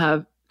if you don't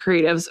have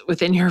creatives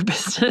within your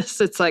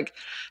business, it's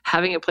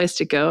having a place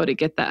to go to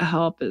get that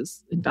help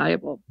is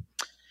invaluable.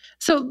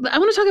 So I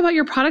want to talk about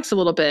your products a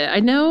little bit. I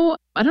don't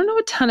know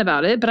a ton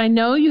about it, but I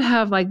know you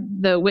have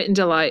the Wit and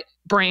Delight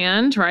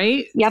brand,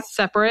 right? Yep.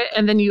 Separate.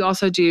 And then you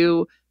also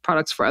do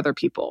products for other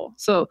people.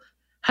 So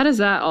how does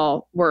that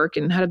all work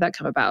and how did that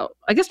come about?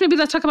 I guess maybe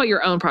let's talk about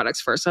your own products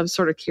first. I'm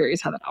sort of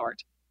curious how that all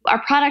worked.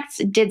 Our products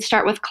did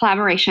start with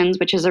collaborations,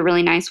 which is a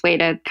really nice way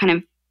to kind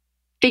of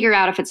figure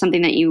out if it's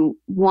something that you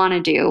want to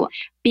do.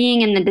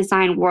 Being in the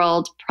design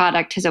world,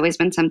 product has always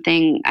been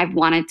something I've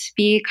wanted to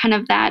be kind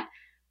of that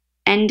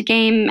end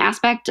game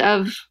aspect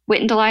of Wit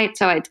and Delight.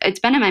 So it's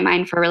been in my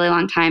mind for a really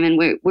long time. And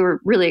we were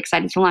really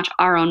excited to launch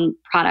our own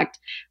product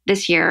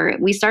this year.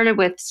 We started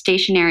with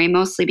stationery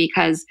mostly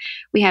because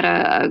we had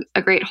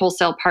a great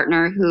wholesale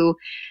partner who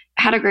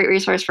had a great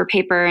resource for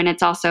paper. And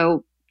it's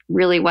also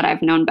really what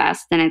I've known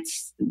best. And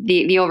it's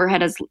the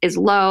overhead is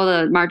low,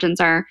 the margins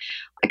are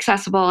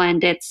accessible,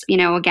 and it's,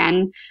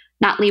 again,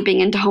 not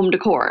leaping into home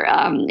decor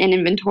and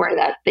inventory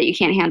that you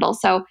can't handle.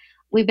 So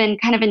we've been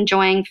kind of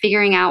enjoying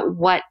figuring out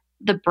what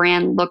the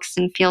brand looks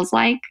and feels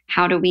like.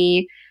 How do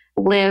we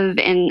live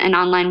in an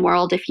online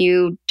world if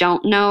you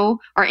don't know,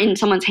 or in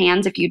someone's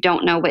hands if you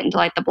don't know Wit and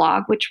Delight the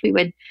blog, which we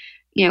would,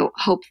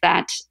 hope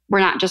that we're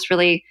not just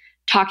really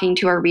talking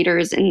to our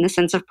readers in the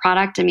sense of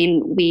product. I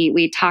mean,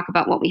 we talk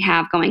about what we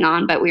have going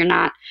on, but we're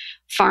not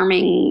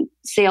farming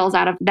sales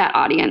out of that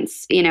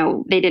audience.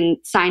 They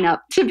didn't sign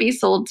up to be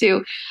sold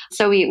to.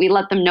 So we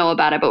let them know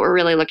about it, but we're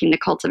really looking to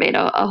cultivate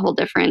a whole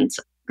different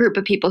group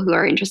of people who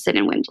are interested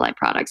in Wit and Delight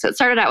products. So it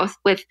started out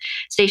with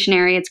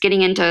stationery. It's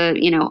getting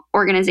into,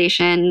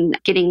 organization,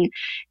 getting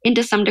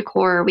into some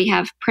decor. We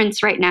have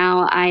prints right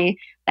now.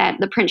 That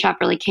the print shop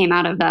really came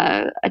out of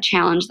a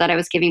challenge that I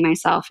was giving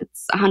myself.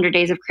 It's 100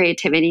 days of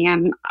creativity.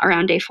 I'm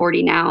around day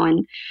 40 now,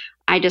 and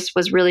I just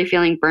was really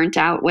feeling burnt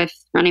out with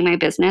running my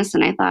business.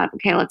 And I thought,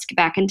 okay, let's get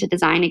back into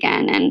design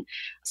again. And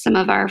some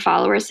of our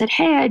followers said,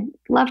 hey, I'd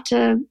love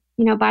to,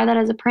 buy that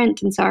as a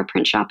print. And so our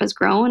print shop has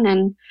grown,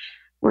 and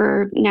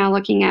we're now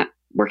looking at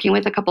working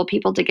with a couple of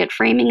people to get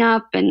framing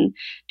up and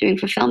doing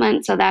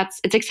fulfillment. So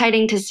it's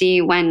exciting to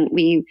see when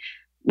we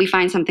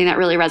find something that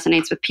really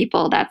resonates with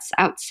people that's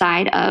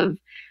outside of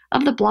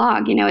the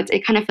blog.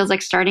 It kind of feels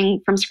like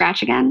starting from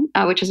scratch again,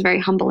 which is very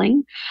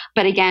humbling.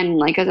 But again,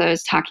 like as I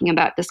was talking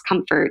about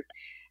discomfort,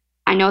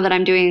 I know that I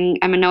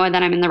know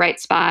that I'm in the right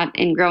spot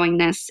in growing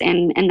this,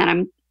 and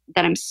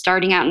that I'm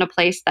starting out in a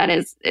place that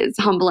is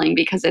humbling,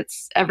 because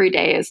it's every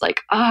day is like,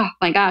 oh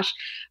my gosh,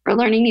 we're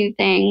learning new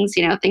things,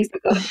 things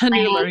that go a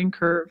new learning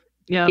curve.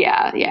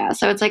 Yeah. Yeah.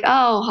 So it's like,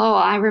 oh,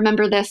 I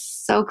remember this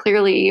so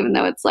clearly, even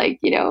though it's like,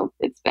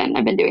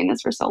 I've been doing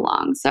this for so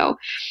long. So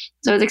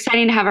it's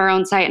exciting to have our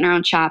own site and our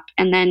own shop.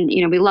 And then,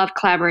 we love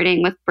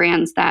collaborating with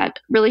brands that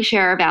really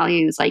share our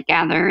values, like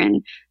Gather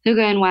and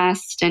Hygge and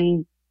West.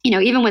 And,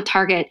 even with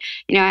Target,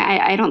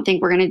 I don't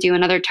think we're going to do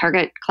another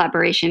Target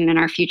collaboration in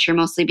our future,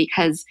 mostly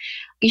because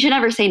you should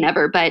never say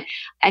never. But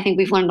I think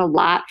we've learned a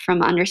lot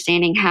from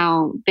understanding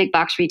how big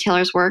box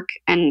retailers work,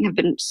 and have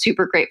been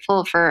super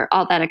grateful for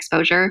all that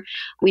exposure.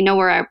 We know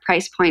where our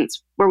price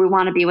points, where we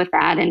want to be with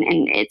that. And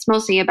it's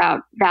mostly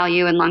about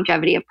value and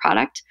longevity of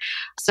product.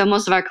 So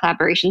most of our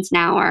collaborations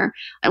now are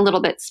a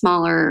little bit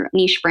smaller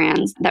niche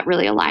brands that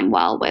really align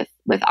well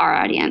with our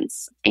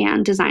audience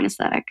and design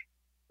aesthetic.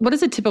 What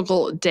does a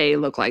typical day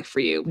look like for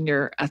you when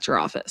you're at your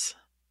office?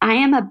 I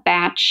am a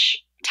batch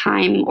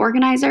time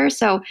organizer.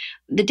 So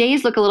the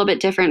days look a little bit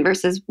different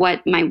versus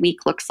what my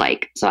week looks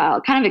like. So I'll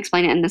kind of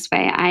explain it in this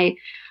way.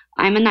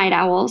 I'm a night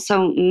owl.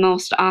 So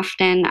most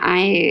often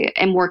I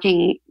am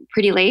working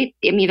pretty late.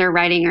 I'm either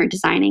writing or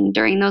designing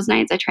during those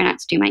nights. I try not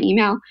to do my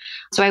email.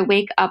 So I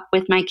wake up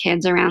with my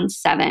kids around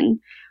 7,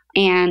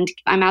 and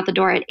I'm out the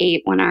door at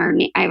 8 when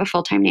I have a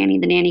full-time nanny.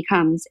 The nanny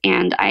comes,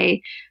 and I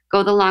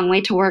go the long way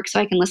to work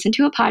so I can listen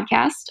to a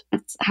podcast.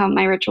 That's how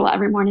my ritual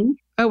every morning.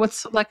 Oh,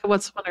 what's one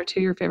or two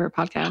of your favorite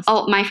podcasts?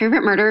 Oh, My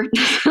Favorite Murder.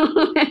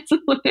 That's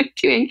what I'm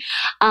doing.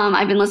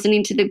 I've been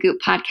listening to the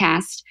Goop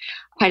podcast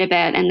quite a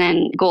bit. And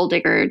then Gold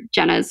Digger,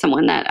 Jenna, is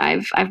someone that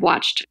I've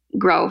watched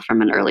grow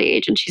from an early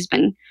age. And she's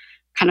been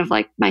kind of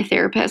like my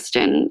therapist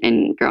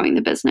in growing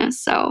the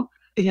business. So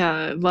yeah,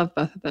 I love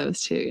both of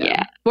those too.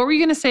 Yeah. What were you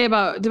going to say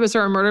about, was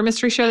there a murder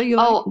mystery show that you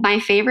like? Oh, My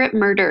Favorite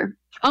Murder.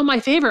 Oh,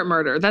 My Favorite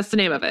Murder. That's the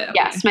name of it. Okay.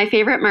 Yes, My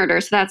Favorite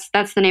Murder. So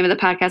that's the name of the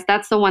podcast.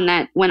 That's the one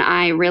that when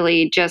I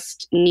really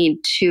just need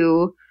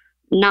to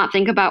not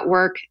think about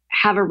work,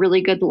 have a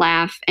really good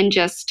laugh, and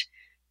just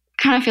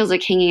kind of feels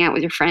like hanging out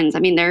with your friends. I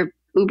mean, they're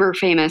uber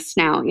famous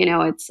now.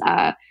 It's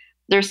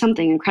there's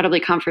something incredibly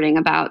comforting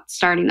about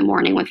starting the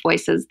morning with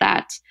voices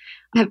that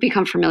have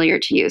become familiar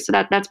to you. So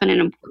that's been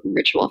an important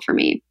ritual for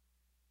me.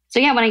 So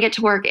yeah, when I get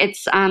to work,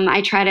 it's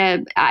I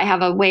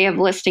have a way of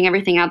listing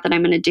everything out that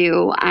I'm going to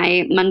do.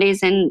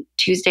 Mondays and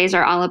Tuesdays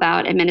are all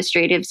about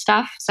administrative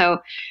stuff. So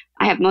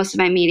I have most of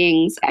my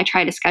meetings. I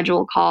try to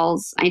schedule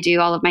calls. I do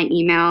all of my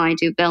email. I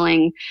do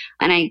billing,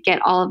 and I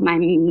get all of my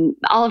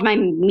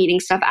meeting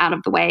stuff out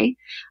of the way.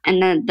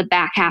 And then the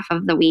back half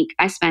of the week,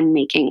 I spend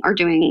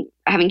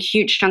having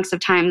huge chunks of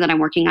time that I'm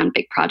working on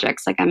big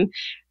projects. Like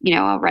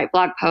I'll write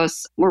blog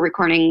posts. We're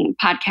recording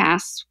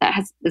podcasts that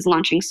is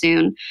launching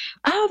soon.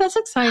 Oh, that's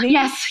exciting.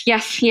 Yes.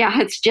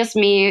 Yeah. It's just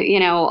me,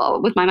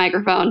 with my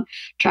microphone,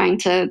 trying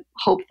to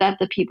hope that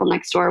the people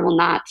next door will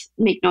not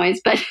make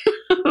noise. But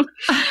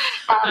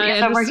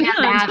I'm working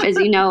on that, as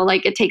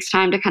like it takes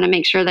time to kind of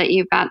make sure that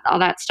you've got all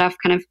that stuff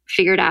kind of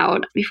figured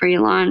out before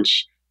you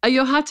launch.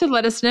 You'll have to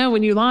let us know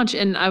when you launch,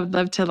 and I would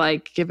love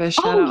to give a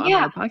shout out on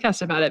our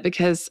podcast about it,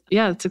 because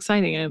it's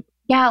exciting.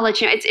 Yeah, I'll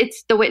let you know.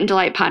 It's the Wit and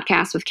Delight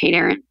podcast with Kate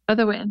Aaron. Oh,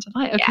 the Wit and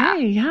Delight.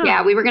 Okay, yeah.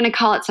 Yeah, we were going to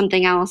call it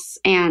something else,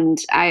 and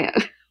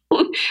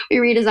we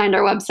redesigned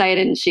our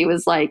website, and she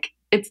was like,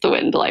 "It's the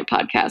Wit and Delight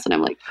podcast," and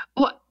I'm like,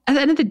 "Well, at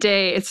the end of the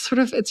day,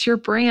 it's your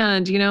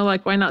brand,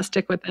 why not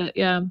stick with it?"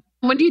 Yeah.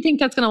 When do you think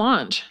that's going to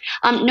launch?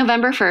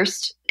 November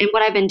 1st. And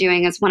what I've been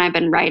doing is when I've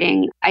been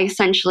writing, I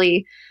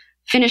essentially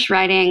finish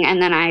writing and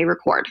then I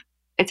record.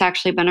 It's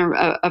actually been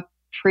a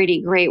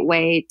pretty great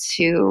way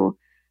to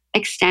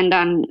extend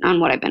on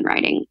what I've been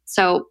writing.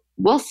 So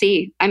we'll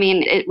see. I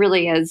mean, it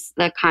really is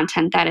the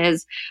content that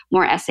is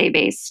more essay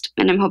based,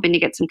 and I'm hoping to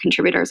get some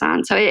contributors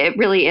on. So it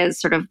really is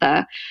sort of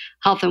the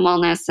health and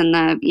wellness and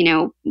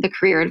the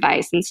career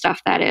advice and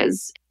stuff that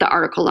is the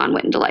article on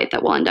Wit and Delight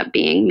that will end up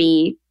being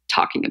me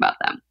talking about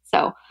them.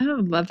 So I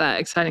love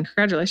that. Exciting.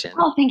 Congratulations.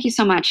 Oh, thank you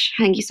so much.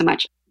 Thank you so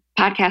much.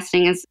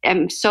 Podcasting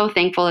I'm so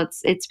thankful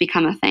it's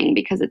become a thing,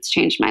 because it's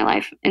changed my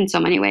life in so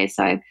many ways.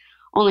 So I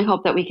only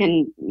hope that we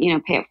can,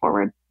 pay it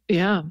forward.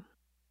 Yeah.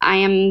 I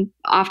am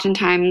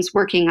oftentimes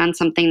working on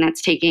something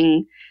that's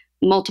taking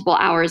multiple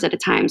hours at a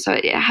time. So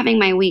having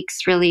my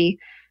weeks really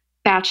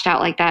batched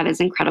out like that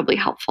is incredibly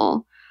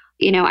helpful.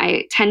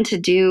 I tend to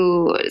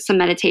do some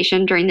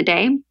meditation during the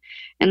day,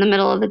 in the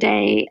middle of the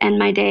day, and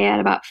my day at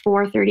about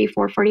 4:30,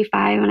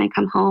 4:45 when I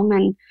come home.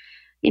 And,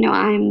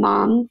 I'm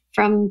mom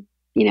from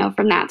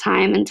that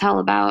time until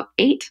about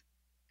 8.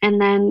 And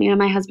then,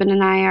 my husband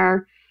and I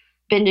are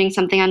binging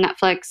something on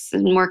Netflix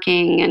and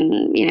working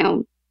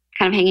and,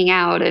 kind of hanging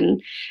out and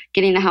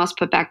getting the house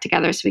put back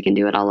together so we can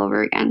do it all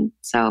over again.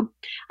 So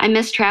I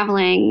miss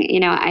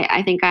traveling.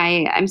 I think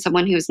I'm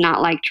someone who's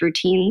not liked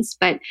routines,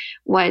 but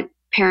what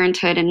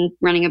parenthood and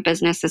running a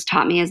business has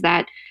taught me is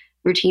that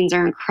routines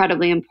are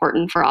incredibly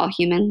important for all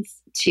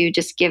humans, to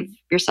just give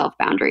yourself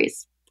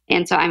boundaries.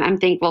 And so I'm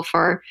thankful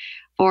for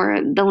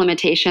the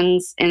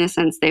limitations. In a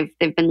sense,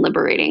 they've been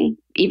liberating,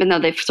 even though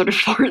they've sort of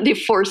they've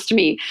forced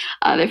me,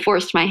 they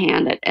forced my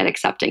hand at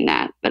accepting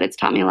that. But it's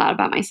taught me a lot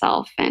about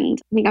myself, and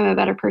I think I'm a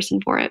better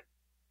person for it.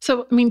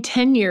 So,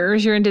 10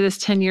 years, you're into this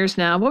 10 years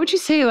now. What would you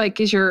say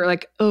is your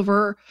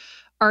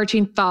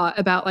overarching thought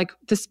about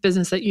this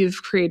business that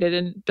you've created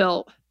and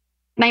built?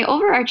 My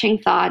overarching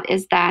thought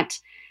is that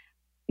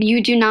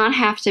you do not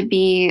have to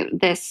be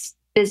this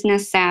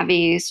business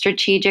savvy,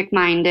 strategic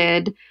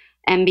minded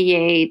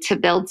MBA to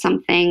build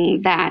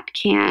something that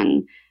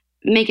can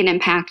make an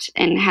impact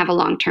and have a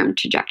long-term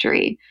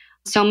trajectory.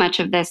 So much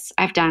of this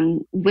I've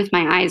done with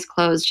my eyes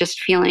closed,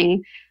 just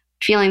feeling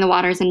the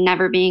waters and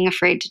never being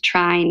afraid to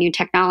try new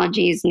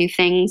technologies, new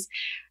things,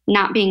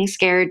 not being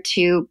scared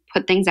to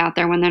put things out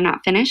there when they're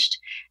not finished.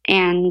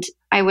 And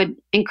I would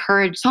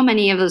encourage so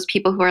many of those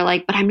people who are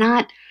like, but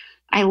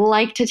I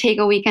like to take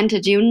a weekend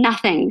to do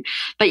nothing,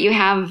 but you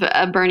have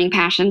a burning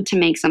passion to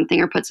make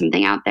something or put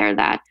something out there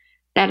that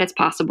it's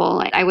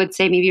possible. I would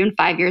say maybe even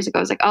 5 years ago,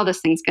 I was like, oh,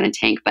 this thing's going to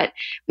tank. But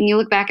when you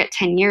look back at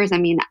 10 years,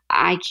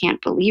 I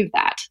can't believe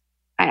that.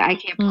 I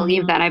can't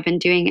believe that I've been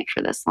doing it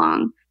for this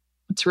long.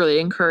 It's really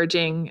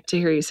encouraging to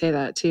hear you say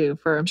that too,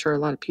 for I'm sure a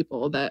lot of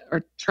people that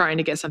are trying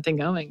to get something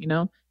going,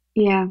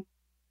 Yeah.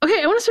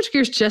 Okay, I want to switch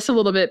gears just a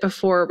little bit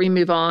before we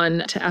move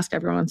on to Ask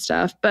Everyone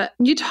stuff. But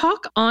you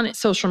talk on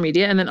social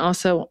media and then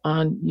also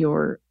on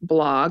your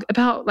blog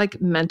about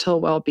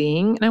mental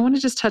well-being. And I want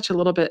to just touch a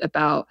little bit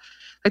about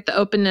the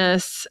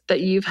openness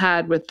that you've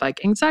had with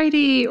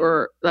anxiety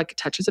or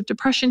touches of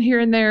depression here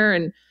and there,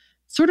 and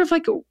sort of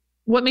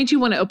what made you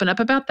want to open up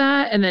about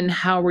that? And then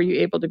how were you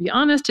able to be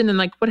honest? And then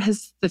what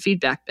has the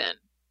feedback been?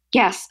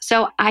 Yes.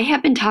 So I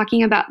have been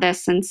talking about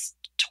this since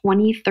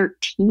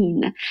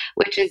 2013,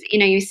 which is,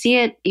 you see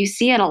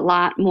it a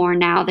lot more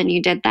now than you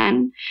did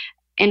then.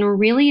 And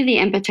really the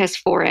impetus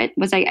for it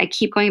was I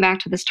keep going back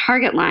to this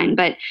target line,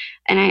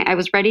 and I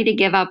was ready to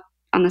give up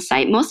on the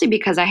site, mostly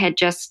because I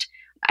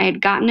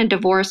had gotten a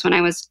divorce when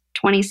I was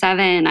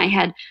 27. I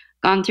had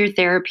gone through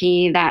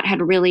therapy that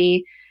had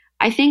really,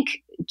 I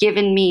think,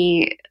 given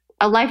me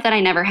a life that I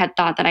never had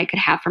thought that I could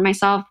have for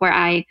myself, where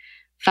I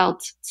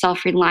felt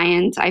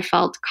self-reliant. I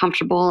felt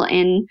comfortable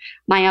in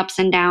my ups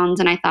and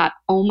downs. And I thought,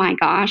 oh my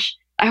gosh,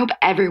 I hope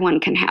everyone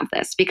can have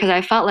this, because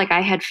I felt like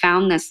I had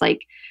found this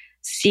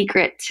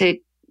secret to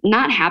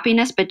not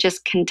happiness, but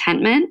just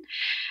contentment,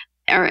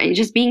 or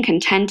just being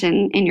content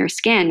in your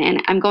skin.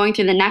 And I'm going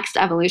through the next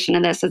evolution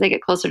of this as I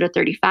get closer to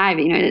 35,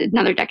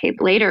 another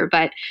decade later.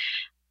 But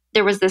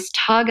there was this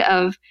tug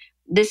of,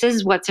 this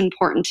is what's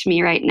important to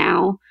me right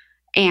now.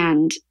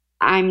 And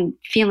I'm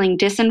feeling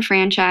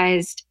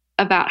disenfranchised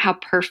about how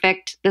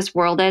perfect this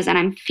world is. And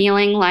I'm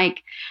feeling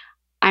like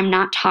I'm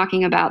not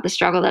talking about the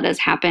struggle that has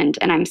happened.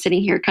 And I'm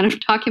sitting here kind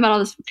of talking about all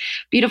this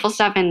beautiful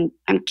stuff. And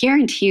I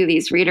guarantee you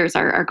these readers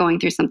are going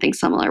through something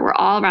similar. We're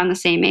all around the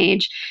same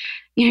age.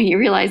 You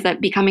realize that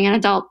becoming an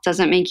adult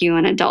doesn't make you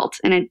an adult.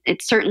 And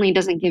it certainly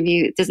doesn't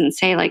doesn't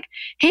say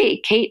hey,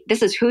 Kate,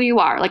 this is who you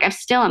are.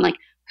 I'm like,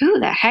 who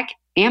the heck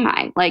am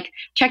I?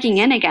 Checking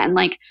in again,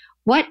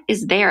 what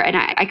is there? And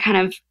I kind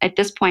of, at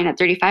this point at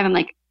 35, I'm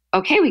like,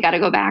 okay, we got to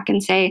go back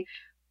and say,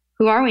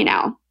 who are we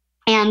now?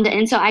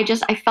 And so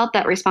I felt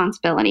that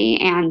responsibility.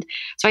 And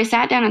so I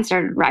sat down and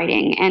started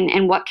writing.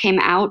 And what came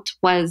out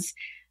was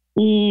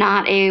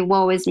not a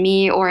woe is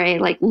me or a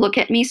look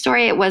at me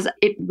story.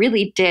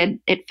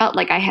 It felt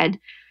like I had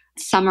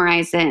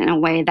summarized it in a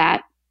way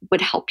that would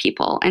help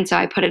people. And so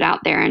I put it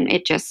out there and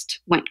it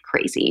just went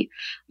crazy.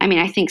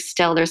 I think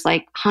still there's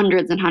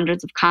hundreds and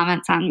hundreds of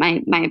comments on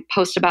my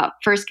post about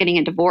first getting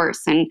a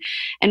divorce. And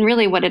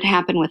really what had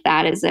happened with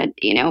that is that,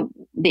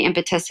 the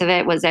impetus of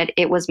it was that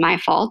it was my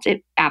fault.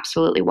 It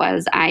absolutely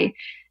was. I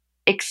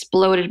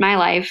exploded my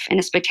life in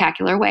a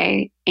spectacular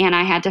way and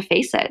I had to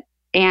face it.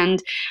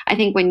 And I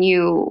think when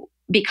you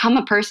become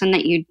a person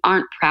that you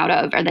aren't proud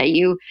of, or that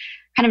you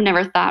kind of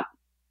never thought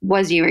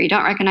was you, or you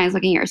don't recognize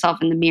looking at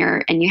yourself in the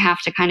mirror, and you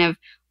have to kind of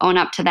own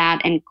up to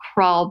that and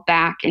crawl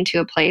back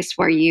into a place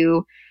where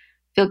you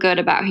feel good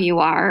about who you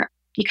are,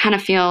 you kind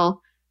of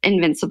feel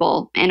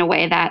invincible in a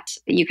way that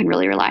you can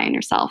really rely on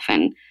yourself.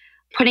 And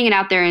putting it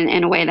out there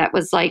in a way that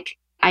was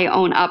I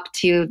own up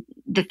to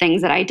the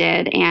things that I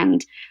did.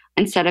 And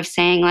instead of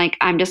saying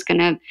I'm just going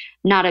to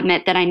not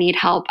admit that I need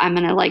help, I'm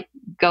going to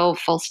go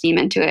full steam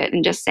into it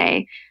and just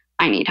say,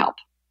 I need help.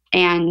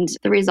 And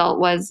the result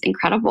was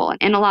incredible.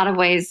 In a lot of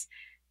ways,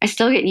 I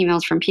still get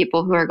emails from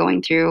people who are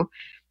going through,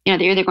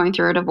 they're either going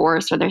through a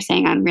divorce or they're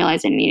saying, I'm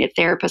realizing I need a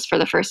therapist for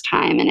the first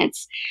time. And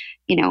it's,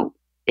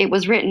 it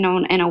was written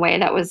in a way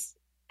that was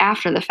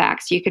after the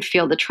fact. So you could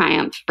feel the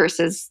triumph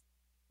versus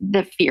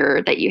the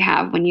fear that you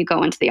have when you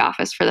go into the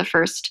office for the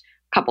first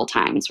couple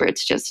times, where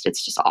it's just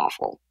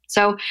awful.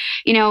 So,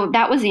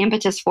 that was the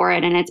impetus for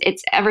it. And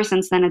it's ever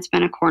since then, it's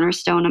been a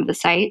cornerstone of the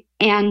site.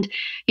 And,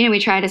 we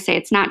try to say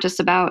it's not just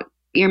about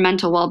your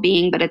mental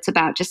well-being, but it's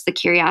about just the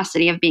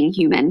curiosity of being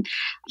human.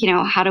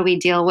 How do we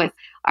deal with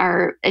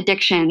our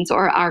addictions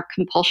or our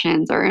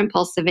compulsions or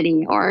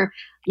impulsivity or,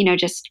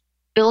 just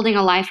building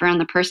a life around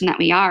the person that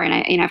we are.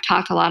 And I've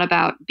talked a lot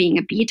about being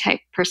a B-type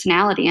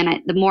personality.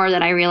 And the more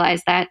that I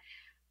realize that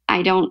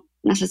I don't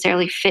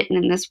necessarily fit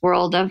in this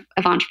world of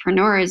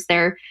entrepreneurs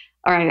there,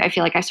 or I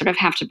feel like I sort of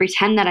have to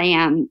pretend that I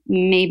am,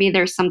 maybe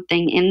there's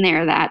something in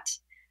there that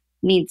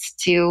needs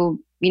to,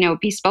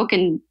 be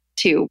spoken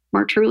to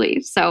more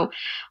truly. So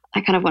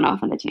I kind of went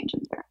off on a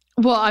tangent there.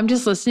 Well, I'm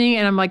just listening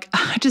and I'm like,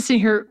 just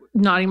sitting here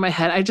nodding my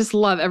head. I just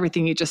love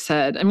everything you just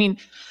said. I mean,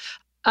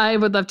 I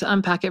would love to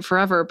unpack it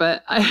forever,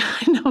 but I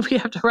know we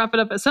have to wrap it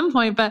up at some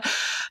point. But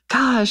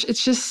gosh,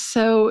 it's just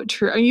so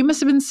true. I mean, you must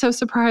have been so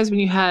surprised when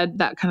you had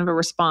that kind of a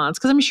response,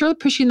 because I'm sure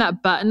pushing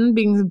that button,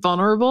 being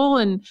vulnerable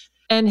and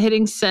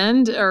hitting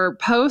send or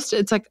post,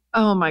 it's like,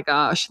 oh my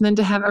gosh. And then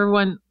to have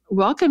everyone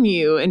welcome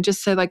you and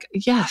just say like,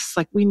 yes,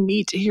 like we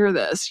need to hear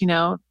this,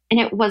 And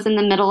it was in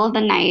the middle of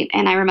the night.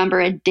 And I remember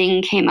a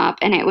ding came up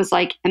and it was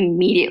like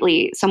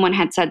immediately someone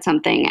had said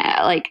something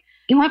like,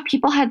 what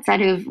people had said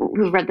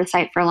who've read the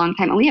site for a long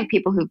time. And we have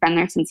people who've been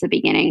there since the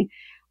beginning.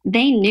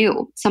 They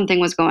knew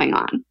something was going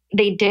on.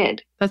 They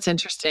did. That's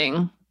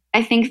interesting.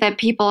 I think that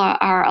people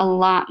are a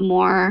lot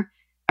more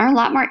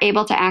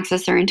able to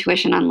access their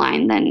intuition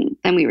online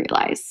than we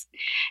realize.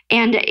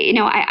 And,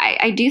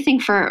 I do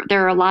think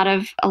there are a lot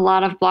of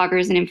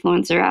bloggers and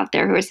influencers out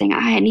there who are saying,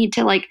 I need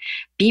to like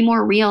be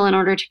more real in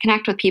order to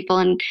connect with people.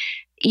 And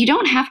you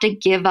don't have to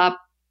give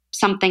up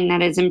something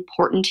that is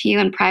important to you,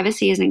 and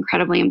privacy is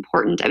incredibly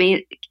important. I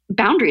mean,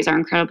 boundaries are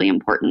incredibly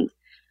important.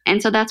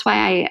 And so that's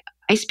why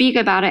I speak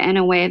about it in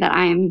a way that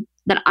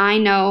I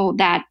know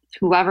that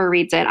whoever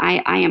reads it,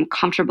 I am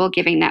comfortable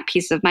giving that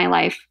piece of my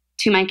life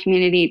to my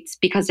community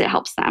because it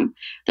helps them.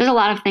 There's a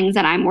lot of things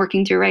that I'm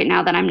working through right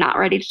now that I'm not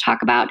ready to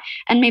talk about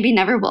and maybe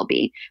never will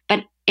be.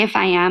 But if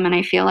I am, and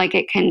I feel like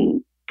it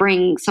can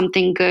bring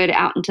something good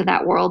out into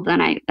that world,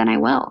 then I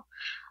will,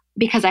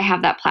 because I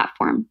have that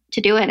platform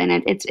to do it.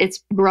 And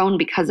it's grown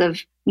because of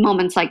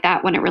moments like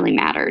that when it really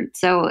mattered.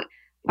 So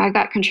I've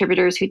got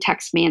contributors who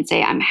text me and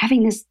say, I'm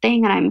having this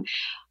thing and I'm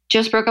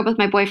just broke up with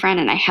my boyfriend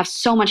and I have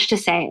so much to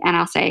say. And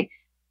I'll say,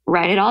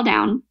 write it all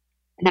down.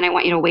 And then I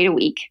want you to wait a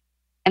week.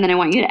 And then I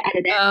want you to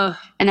edit it.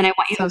 And then I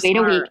want you to wait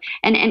a week.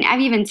 And I've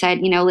even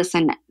said,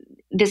 listen,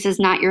 this is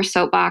not your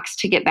soapbox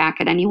to get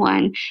back at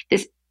anyone.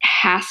 This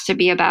has to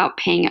be about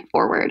paying it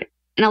forward.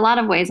 In a lot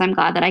of ways, I'm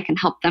glad that I can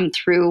help them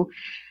through,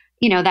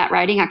 that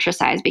writing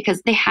exercise,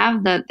 because they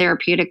have the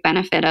therapeutic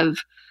benefit of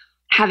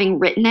having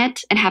written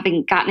it and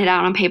having gotten it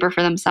out on paper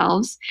for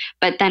themselves.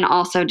 But then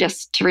also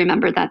just to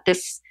remember that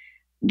this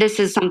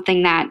is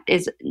something that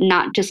is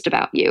not just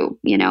about you,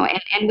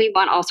 and we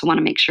also want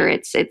to make sure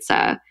it's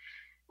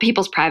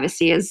people's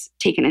privacy is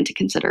taken into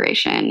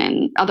consideration,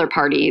 and other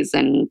parties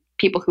and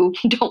people who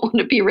don't want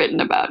to be written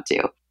about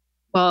too.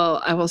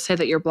 Well, I will say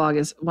that your blog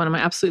is one of my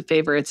absolute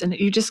favorites, and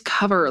you just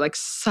cover like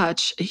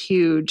such a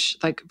huge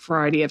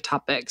variety of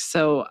topics.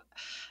 So,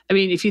 I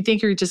mean, if you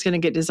think you're just going to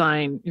get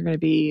design, you're going to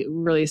be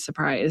really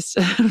surprised,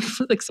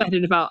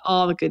 excited about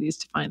all the goodies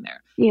to find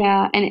there.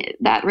 Yeah, and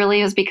that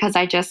really is because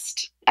I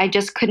just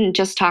couldn't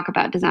just talk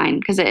about design,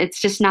 because it's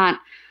just not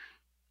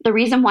the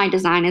reason why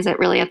design isn't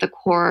really at the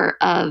core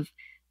of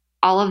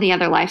all of the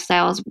other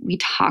lifestyles we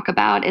talk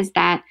about, is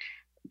that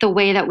the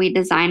way that we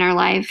design our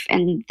life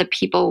and the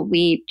people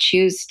we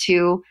choose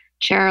to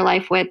share our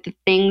life with, the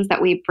things that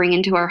we bring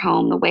into our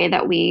home, the way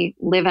that we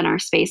live in our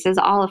spaces,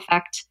 all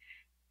affect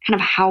kind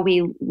of how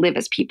we live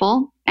as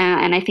people.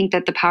 And I think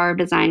that the power of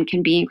design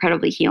can be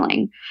incredibly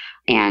healing.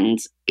 And,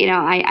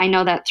 I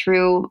know that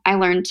I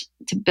learned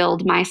to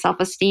build my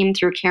self-esteem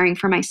through caring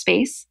for my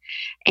space.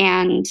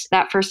 And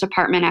that first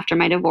apartment after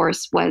my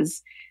divorce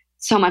was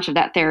so much of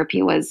that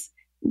therapy was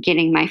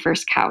getting my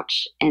first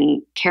couch and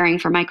caring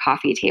for my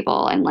coffee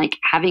table and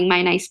having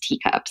my nice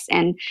teacups.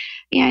 And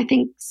I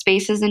think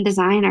spaces and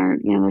design are,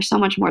 there's so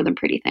much more than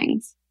pretty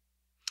things.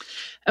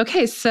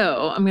 Okay,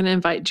 so I'm going to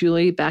invite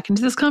Julie back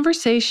into this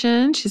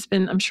conversation. She's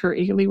been, I'm sure,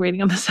 eagerly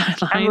waiting on the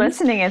sidelines. I'm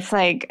listening. It's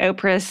like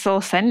Oprah's Soul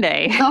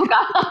Sunday. Oh,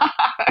 God.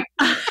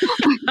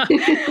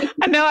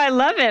 I know. I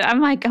love it.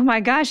 I'm like, oh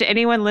my gosh,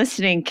 anyone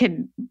listening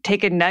could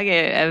take a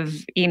nugget of,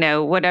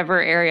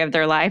 whatever area of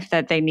their life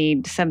that they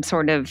need some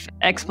sort of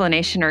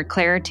explanation or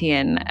clarity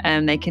in.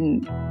 And they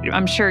can,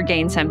 I'm sure,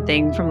 gain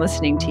something from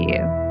listening to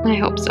you. I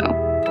hope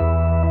so.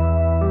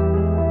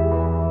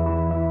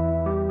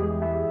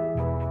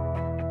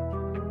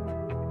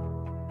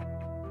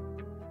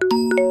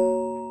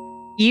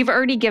 You've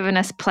already given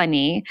us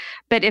plenty,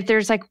 but if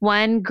there's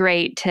one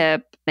great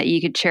tip that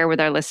you could share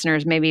with our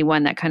listeners, maybe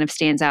one that kind of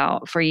stands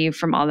out for you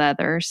from all the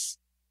others.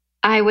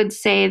 I would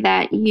say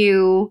that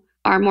you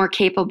are more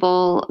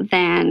capable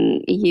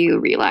than you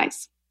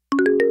realize.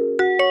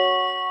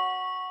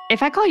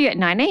 If I call you at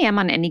 9 a.m.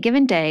 on any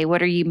given day,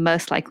 what are you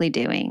most likely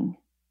doing?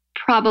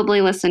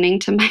 Probably listening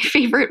to my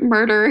favorite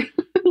murder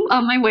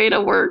on my way to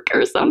work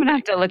or something. I'm going to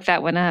have to look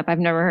that one up. I've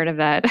never heard of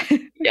that.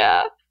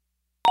 Yeah.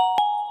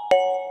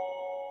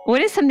 What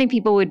is something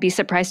people would be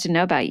surprised to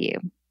know about you?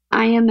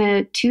 I am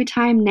a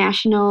 2-time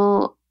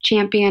national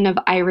champion of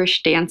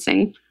Irish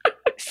dancing.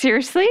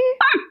 Seriously?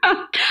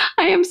 I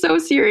am so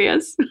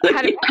serious.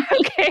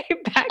 Okay,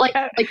 back like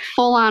up.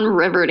 full on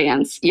river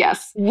dance.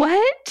 Yes.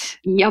 What?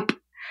 Yep.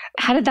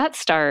 How did that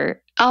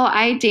start? Oh,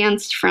 I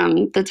danced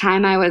from the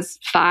time I was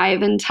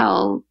 5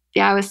 until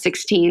I was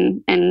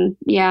 16, and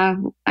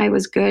I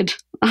was good.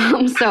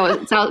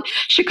 So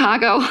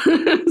Chicago.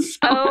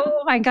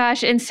 Oh my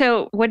gosh! And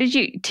so, what did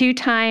you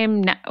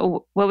 2-time?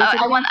 What was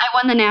it? I won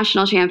the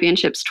national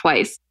championships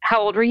twice. How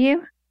old were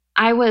you?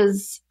 I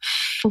was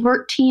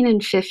 14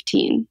 and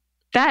 15.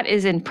 That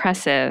is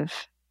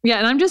impressive. Yeah,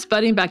 and I'm just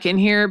butting back in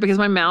here because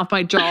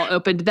my jaw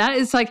opened. That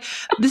is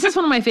this is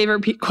one of my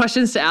favorite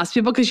questions to ask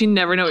people because you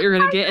never know what you're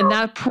going to get. And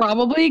that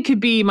probably could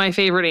be my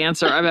favorite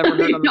answer I've ever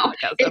heard on the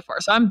podcast so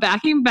far. So I'm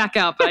backing back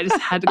up, but I just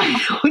had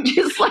to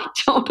just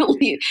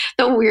totally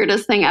the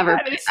weirdest thing ever.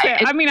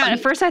 At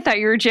first I thought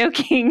you were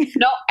joking.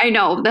 No, I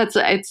know.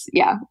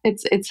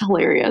 It's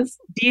hilarious.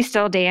 Do you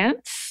still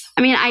dance?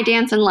 I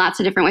dance in lots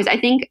of different ways. I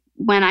think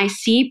when I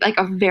see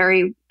a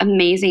very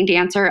amazing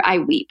dancer, I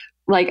weep.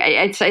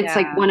 It's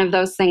one of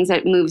those things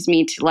that moves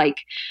me to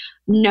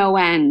no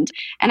end.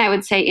 And I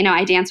would say,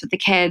 I dance with the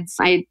kids.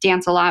 I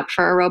dance a lot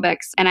for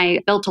aerobics, and I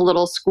built a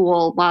little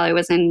school while I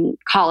was in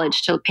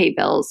college to pay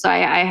bills. So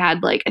I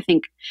had I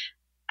think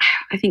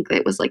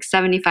it was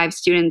 75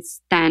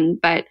 students then,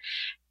 but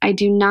I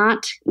do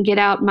not get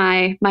out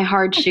my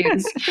hard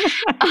shoes.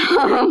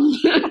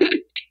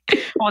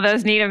 Well,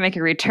 those need to make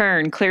a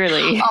return,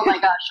 clearly. Oh my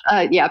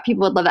gosh. Yeah,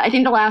 people would love that. I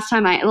think the last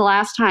time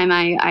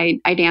I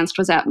danced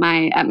was at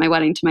my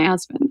wedding to my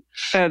husband.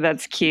 Oh,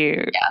 that's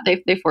cute. Yeah,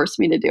 they forced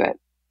me to do it.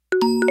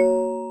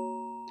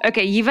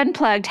 Okay, you've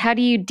unplugged. How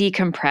do you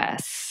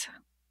decompress?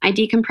 I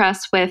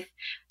decompress with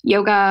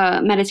yoga,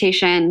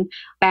 meditation,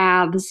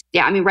 baths.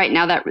 Yeah, right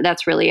now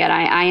that's really it.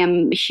 I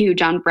am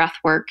huge on breath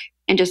work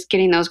and just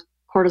getting those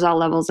cortisol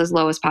levels as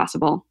low as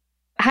possible.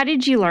 How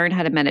did you learn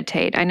how to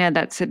meditate? I know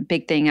that's a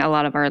big thing a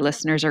lot of our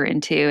listeners are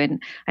into,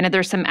 and I know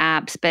there's some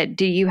apps, but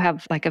do you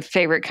have a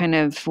favorite kind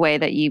of way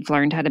that you've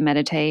learned how to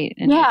meditate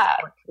and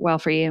it's worked well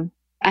for you?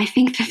 I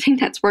think the thing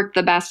that's worked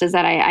the best is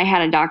that I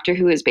had a doctor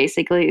who was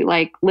basically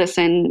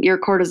listen, your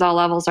cortisol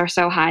levels are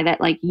so high that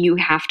you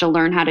have to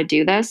learn how to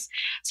do this.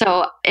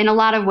 So in a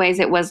lot of ways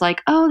it was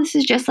oh, this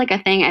is just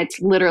a thing. It's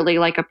literally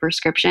a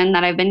prescription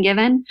that I've been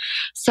given.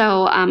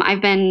 So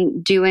I've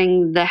been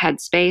doing the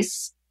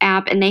Headspace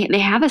app, and they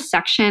have a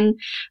section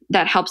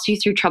that helps you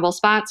through trouble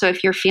spots. So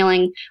if you're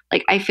feeling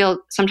I feel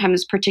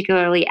sometimes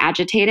particularly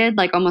agitated,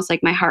 almost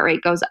my heart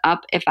rate goes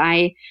up if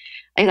I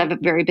have a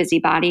very busy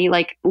body,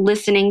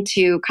 listening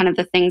to kind of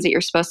the things that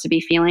you're supposed to be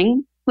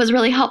feeling was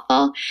really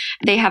helpful.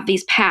 They have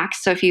these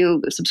packs, so if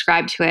you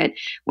subscribe to it,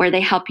 where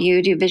they help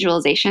you do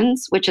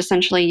visualizations, which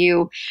essentially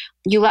you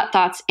let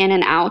thoughts in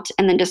and out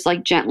and then just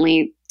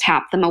gently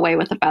tap them away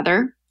with a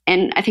feather.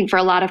 And I think for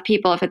a lot of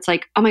people, if it's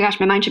oh my gosh,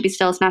 my mind should be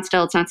still, it's not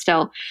still, it's not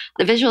still.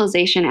 The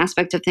visualization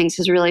aspect of things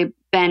has really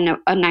been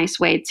a nice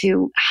way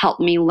to help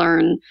me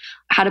learn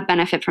how to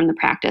benefit from the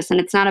practice.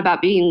 And it's not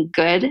about being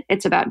good,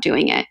 it's about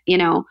doing it,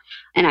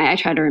 and I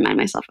try to remind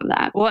myself of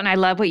that. Well, and I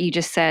love what you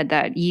just said,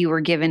 that you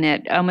were given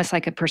it almost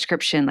like a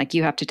prescription,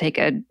 you have to take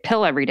a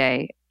pill every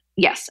day.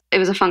 Yes, it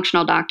was a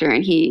functional doctor,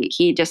 and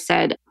he just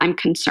said, I'm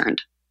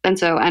concerned.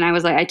 And I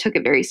was I took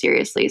it very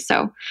seriously.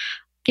 So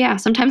yeah,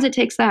 sometimes it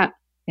takes that.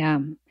 Yeah.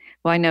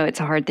 Well, I know it's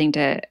a hard thing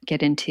to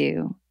get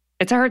into.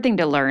 It's a hard thing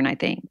to learn, I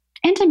think.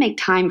 And to make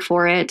time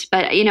for it.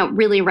 But,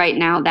 really right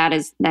now, that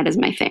is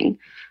my thing.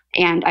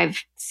 And I've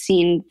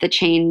seen the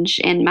change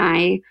in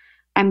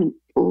I'm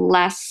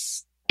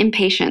less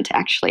impatient,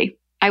 actually.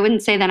 I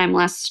wouldn't say that I'm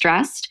less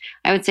stressed.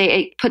 I would say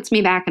it puts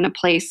me back in a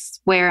place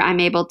where I'm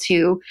able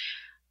to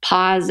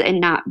pause and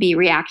not be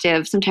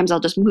reactive. Sometimes I'll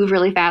just move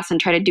really fast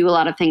and try to do a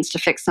lot of things to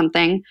fix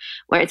something,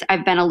 where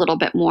I've been a little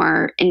bit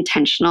more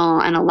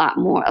intentional and a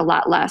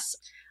lot less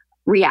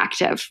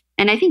reactive.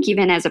 And I think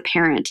even as a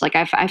parent,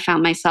 I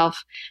found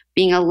myself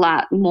being a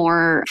lot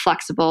more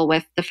flexible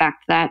with the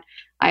fact that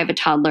I have a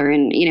toddler,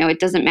 and it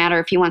doesn't matter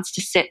if he wants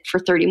to sit for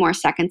 30 more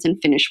seconds and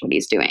finish what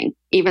he's doing,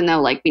 even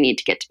though we need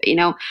to get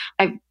to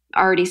I've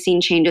already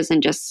seen changes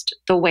in just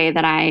the way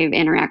that I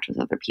interact with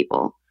other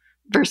people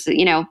versus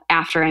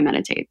after I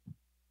meditate.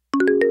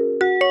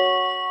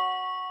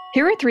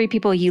 Here are 3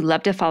 people you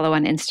love to follow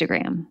on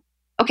Instagram.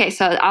 Okay,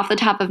 so off the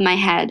top of my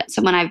head,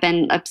 someone I've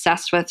been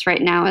obsessed with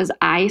right now is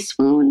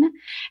iSwoon,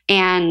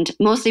 and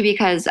mostly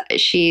because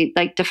she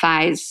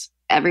defies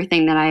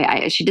everything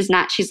that she does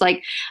not. She's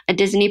a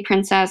Disney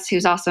princess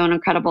who's also an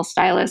incredible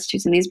stylist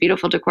who's in these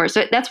beautiful decor.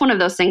 So that's one of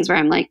those things where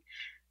I'm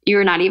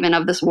you're not even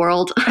of this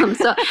world.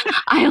 So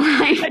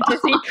I a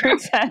Disney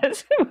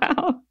princess.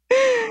 Wow.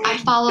 I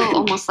follow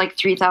almost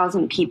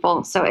 3,000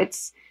 people, so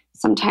it's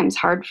sometimes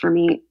hard for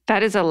me.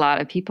 That is a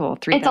lot of people.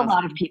 3,000. It's a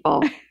lot of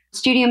people.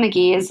 Studio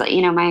McGee is,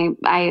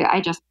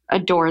 I just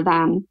adore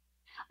them.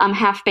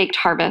 Half Baked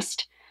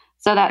Harvest.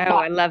 So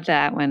I love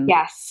that one.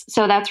 Yes.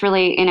 So that's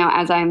really,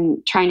 as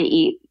I'm trying to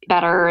eat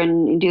better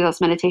and do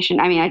this meditation,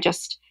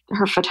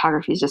 her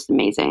photography is just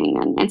amazing.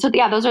 And so,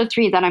 yeah, those are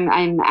 3 that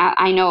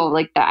I know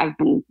that I've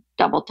been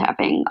double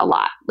tapping a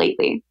lot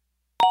lately.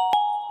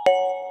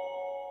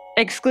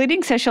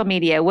 Excluding social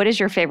media, what is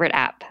your favorite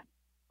app?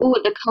 Ooh,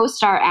 the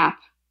CoStar app.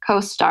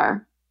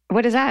 CoStar.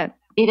 What is that?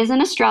 It is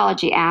an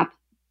astrology app.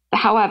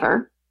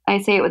 However,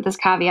 I say it with this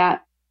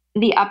caveat,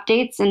 the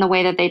updates and the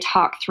way that they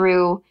talk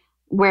through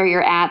where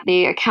you're at,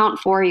 they account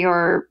for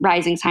your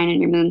rising sign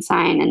and your moon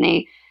sign, and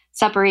they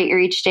separate your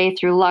each day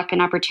through luck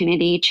and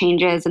opportunity,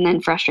 changes, and then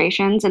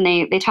frustrations. And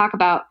they talk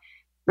about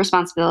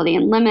responsibility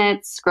and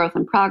limits, growth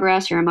and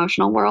progress, your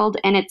emotional world.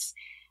 And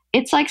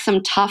it's like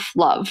some tough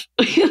love.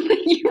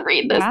 You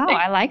read this Wow, thing.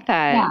 I like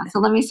that. Yeah. So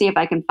let me see if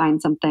I can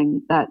find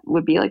something that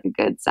would be like a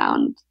good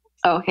sound.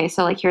 Oh, okay.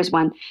 So like here's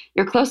one.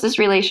 Your closest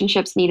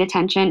relationships need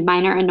attention.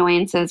 Minor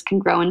annoyances can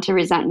grow into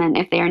resentment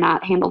if they are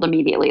not handled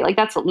immediately. Like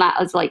that's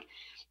not as like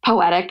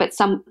poetic, but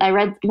I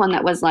read one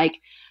that was like,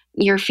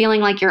 you're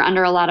feeling like you're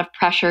under a lot of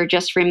pressure.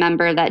 Just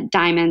remember that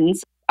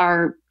diamonds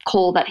are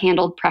coal that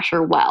handled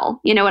pressure well.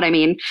 You know what I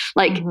mean?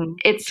 Like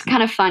it's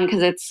kind of fun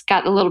because it's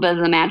got a little bit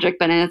of the magic,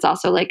 but then it's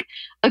also like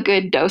a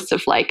good dose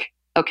of like,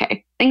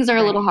 okay, things are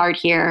a little hard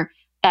here.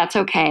 That's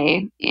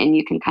okay. And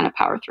you can kind of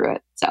power through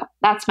it. So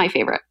that's my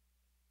favorite.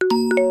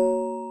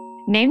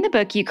 Name the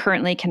book you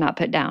currently cannot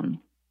put down.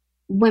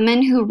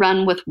 Women Who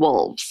Run with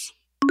Wolves.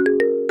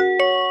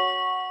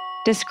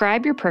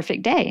 Describe your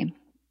perfect day.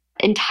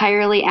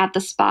 Entirely at the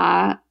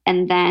spa,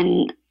 and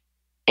then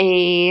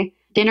a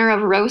dinner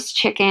of roast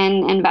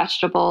chicken and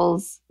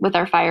vegetables with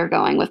our fire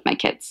going with my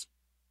kids.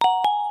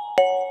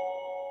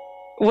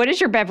 What is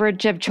your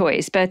beverage of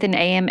choice, both in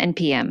AM and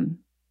PM?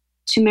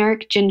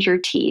 Turmeric ginger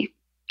tea.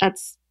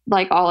 That's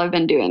like all I've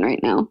been doing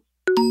right now.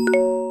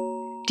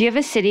 Do you have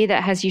a city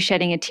that has you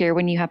shedding a tear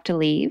when you have to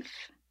leave?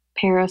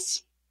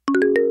 Paris.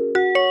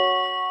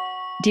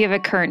 Do you have a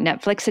current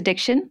Netflix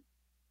addiction?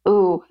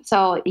 Ooh,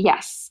 so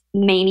yes.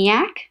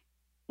 Maniac,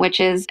 which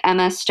is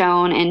Emma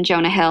Stone and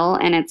Jonah Hill.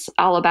 And it's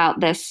all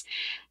about this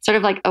sort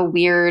of like a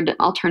weird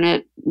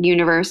alternate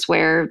universe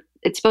where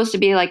it's supposed to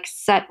be like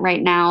set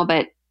right now,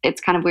 but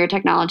it's kind of weird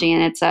technology.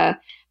 And it's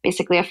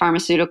basically a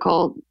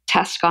pharmaceutical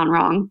test gone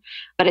wrong.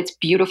 But it's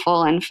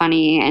beautiful and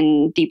funny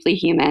and deeply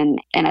human.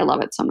 And I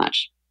love it so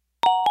much.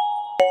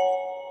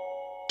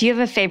 Do you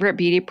have a favorite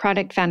beauty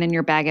product found in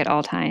your bag at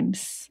all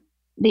times?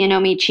 The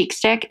Anomi cheek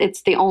stick.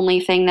 It's the only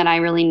thing that I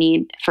really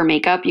need for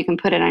makeup. You can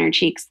put it on your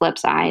cheeks,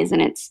 lips, eyes,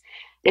 and it's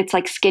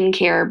like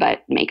skincare,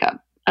 but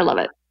makeup. I love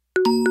it.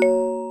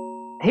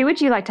 Who would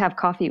you like to have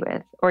coffee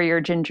with, or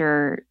your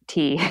ginger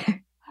tea?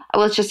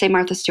 Let's just say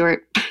Martha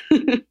Stewart.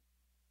 Who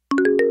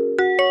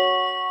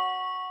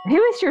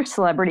is your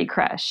celebrity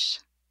crush?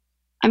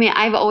 I mean,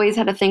 I've always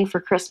had a thing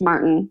for Chris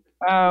Martin.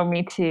 Oh,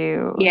 me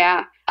too.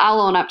 Yeah, I'll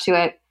own up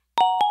to it.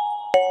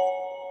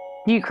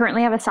 Do you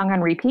currently have a song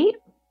on repeat?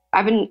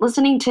 I've been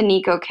listening to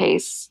Nico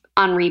Case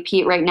on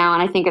repeat right now,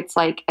 and I think it's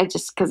like,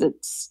 because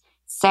it's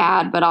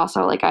sad, but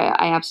also like I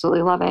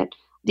absolutely love it.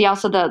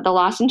 The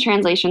Lost in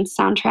Translation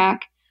soundtrack,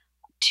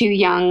 Too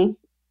Young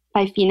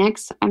by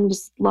Phoenix. I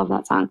just love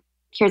that song.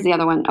 Here's the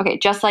other one. Okay,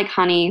 Just Like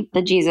Honey,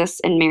 the Jesus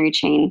and Mary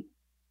Chain.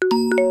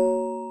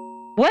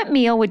 What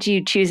meal would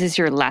you choose as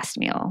your last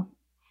meal?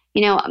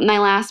 You know, my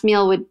last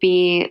meal would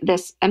be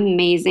this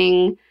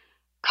amazing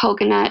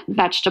coconut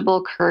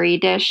vegetable curry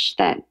dish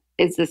that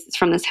is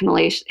from this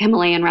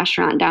Himalayan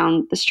restaurant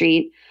down the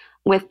street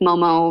with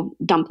Momo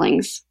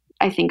dumplings.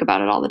 I think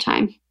about it all the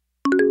time.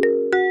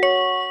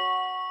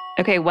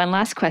 Okay, one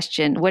last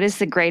question. What is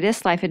the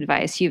greatest life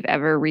advice you've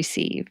ever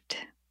received?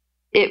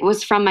 It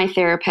was from my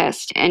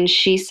therapist, and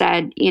she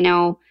said, you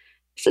know,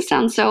 it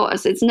doesn't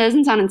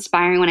sound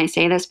inspiring when I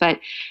say this, but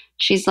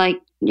she's like,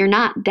 you're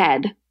not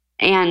dead.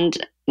 And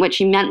what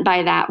she meant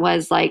by that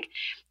was like,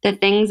 the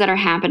things that are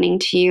happening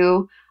to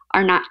you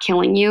are not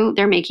killing you.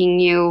 They're making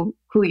you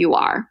who you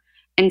are.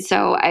 And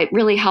so it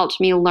really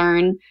helped me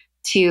learn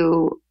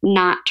to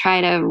not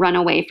try to run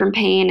away from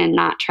pain and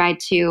not try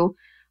to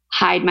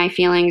hide my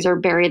feelings or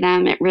bury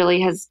them. It really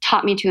has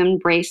taught me to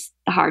embrace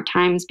the hard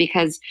times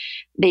because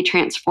they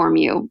transform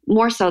you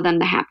more so than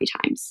the happy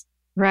times.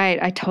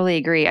 Right. I totally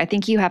agree. I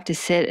think you have to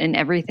sit in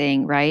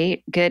everything,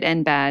 right? Good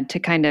and bad, to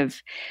kind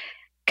of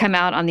come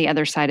out on the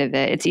other side of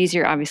it. It's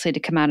easier, obviously, to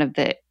come out of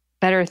the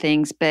better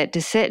things, but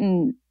to sit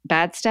in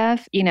bad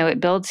stuff, you know, it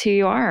builds who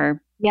you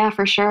are. Yeah,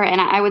 for sure.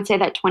 And I would say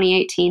that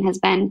 2018 has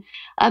been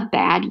a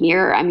bad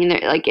year. I mean,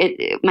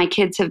 my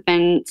kids have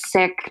been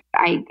sick.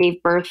 I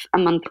gave birth a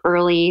month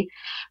early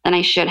than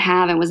I should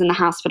have and was in the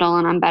hospital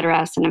and on bed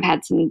rest and have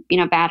had some,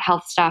 bad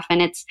health stuff.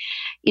 And it's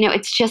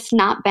just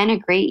not been a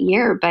great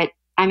year, but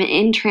I'm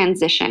in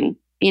transition,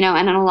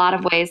 and in a lot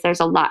of ways, there's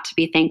a lot to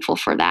be thankful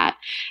for that.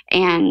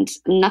 And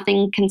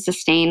nothing can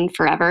sustain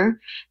forever.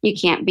 You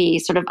can't be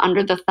sort of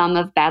under the thumb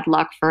of bad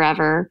luck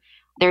forever.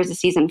 There's a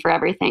season for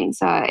everything.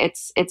 So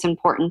it's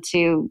important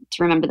to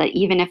remember that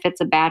even if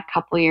it's a bad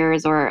couple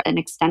years or an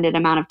extended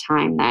amount of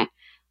time, that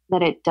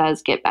it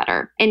does get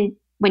better. And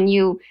when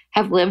you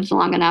have lived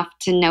long enough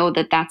to know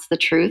that that's the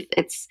truth,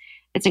 it's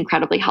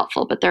incredibly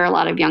helpful. But there are a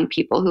lot of young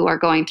people who are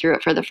going through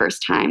it for the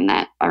first time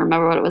that I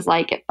remember what it was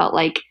like. It felt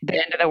like the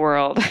end of the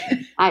world.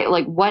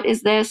 What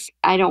is this?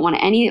 I don't want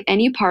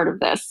any part of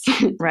this.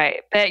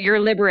 Right. But you're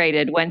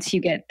liberated once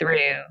you get through.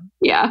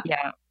 Yeah.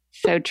 Yeah.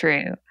 So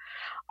true.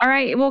 All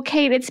right. Well,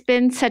 Kate, it's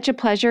been such a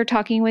pleasure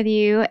talking with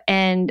you,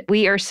 and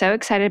we are so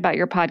excited about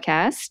your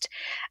podcast.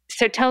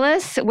 So tell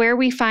us where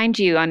we find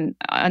you on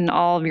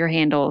all of your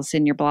handles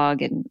and your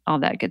blog and all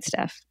that good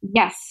stuff.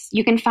 Yes,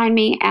 you can find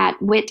me at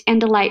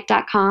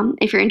witanddelight.com.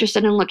 If you're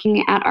interested in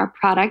looking at our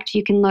product,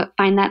 you can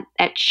find that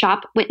at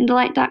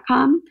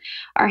shopwitanddelight.com.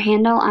 Our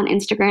handle on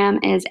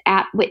Instagram is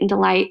at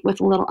witanddelight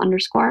with a little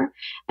underscore.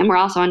 And we're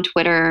also on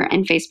Twitter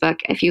and Facebook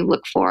if you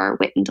look for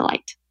Wit and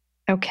Delight.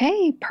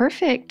 Okay,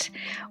 perfect.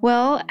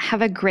 Well,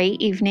 have a great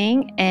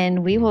evening,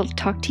 and we will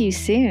talk to you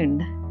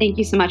soon. Thank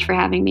you so much for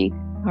having me.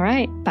 All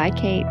right. Bye,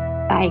 Kate.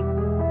 Bye.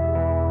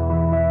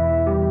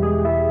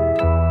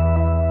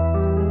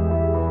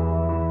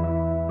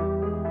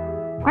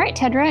 All right,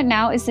 Tedra,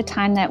 now is the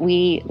time that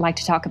we like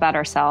to talk about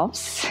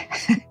ourselves.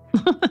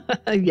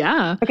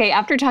 Yeah. Okay,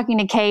 after talking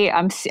to Kate,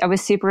 I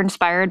was super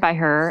inspired by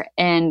her,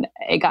 and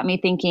it got me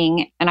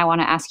thinking, and I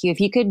want to ask you, if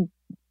you could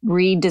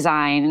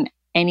redesign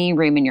any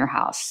room in your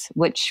house,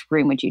 which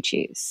room would you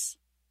choose?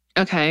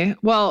 Okay.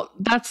 Well,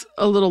 that's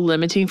a little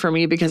limiting for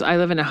me because I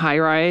live in a high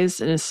rise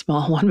in a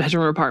small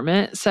 1-bedroom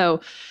apartment.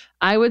 So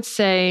I would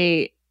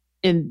say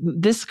in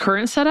this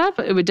current setup,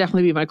 it would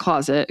definitely be my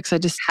closet because I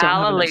just don't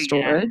have enough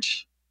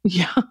storage.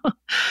 Yeah.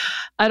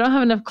 I don't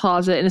have enough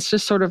closet, and it's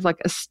just sort of like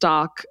a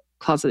stock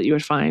closet that you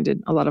would find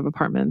in a lot of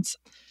apartments.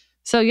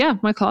 So yeah,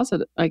 my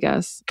closet, I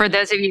guess. For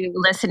those of you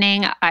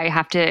listening, I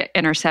have to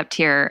intercept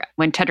here.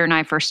 When Tedra and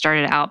I first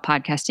started out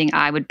podcasting,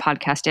 I would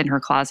podcast in her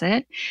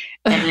closet,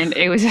 and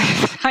it was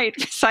a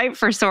sight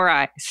for sore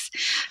eyes.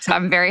 So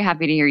I'm very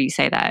happy to hear you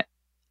say that.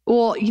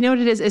 Well, you know what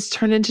it is? It's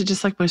turned into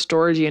just like my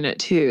storage unit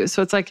too.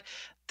 So it's like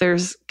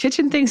there's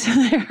kitchen things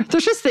in there.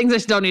 There's just things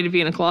that don't need to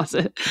be in a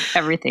closet.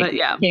 Everything. But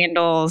yeah.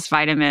 Candles,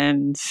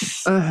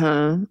 vitamins.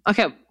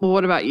 Okay. Well,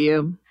 what about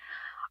you?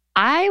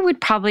 I would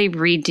probably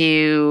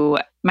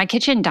redo my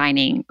kitchen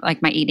dining,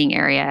 like my eating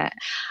area.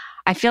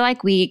 I feel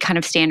like we kind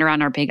of stand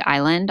around our big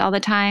island all the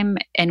time,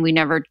 and we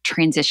never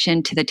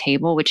transition to the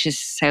table, which is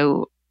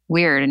so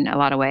weird in a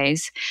lot of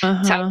ways. So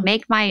I would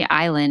make my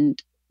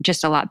island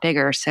just a lot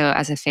bigger. So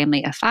as a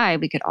family of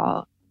 5, we could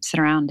all sit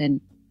around, and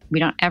we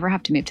don't ever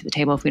have to move to the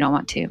table if we don't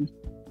want to.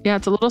 Yeah,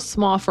 it's a little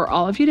small for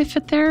all of you to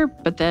fit there,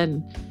 but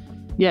then,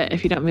 yeah,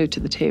 if you don't move to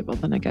the table,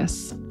 then I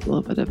guess a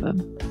little bit of a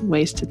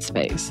wasted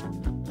space.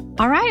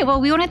 All right. Well,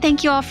 we want to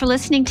thank you all for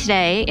listening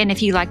today. And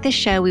if you like this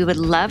show, we would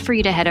love for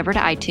you to head over to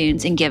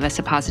iTunes and give us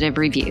a positive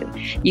review.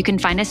 You can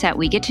find us at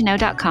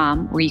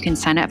wegettoknow.com, where you can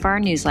sign up for our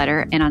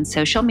newsletter, and on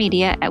social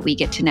media at We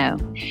Get to Know.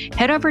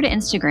 Head over to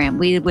Instagram.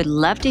 We would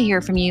love to hear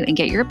from you and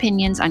get your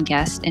opinions on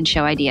guests and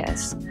show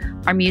ideas.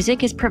 Our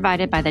music is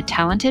provided by the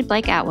talented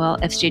Blake Atwell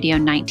of Studio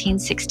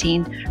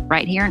 1916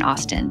 right here in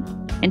Austin.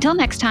 Until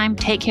next time,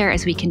 take care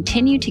as we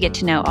continue to get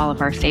to know all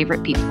of our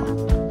favorite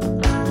people.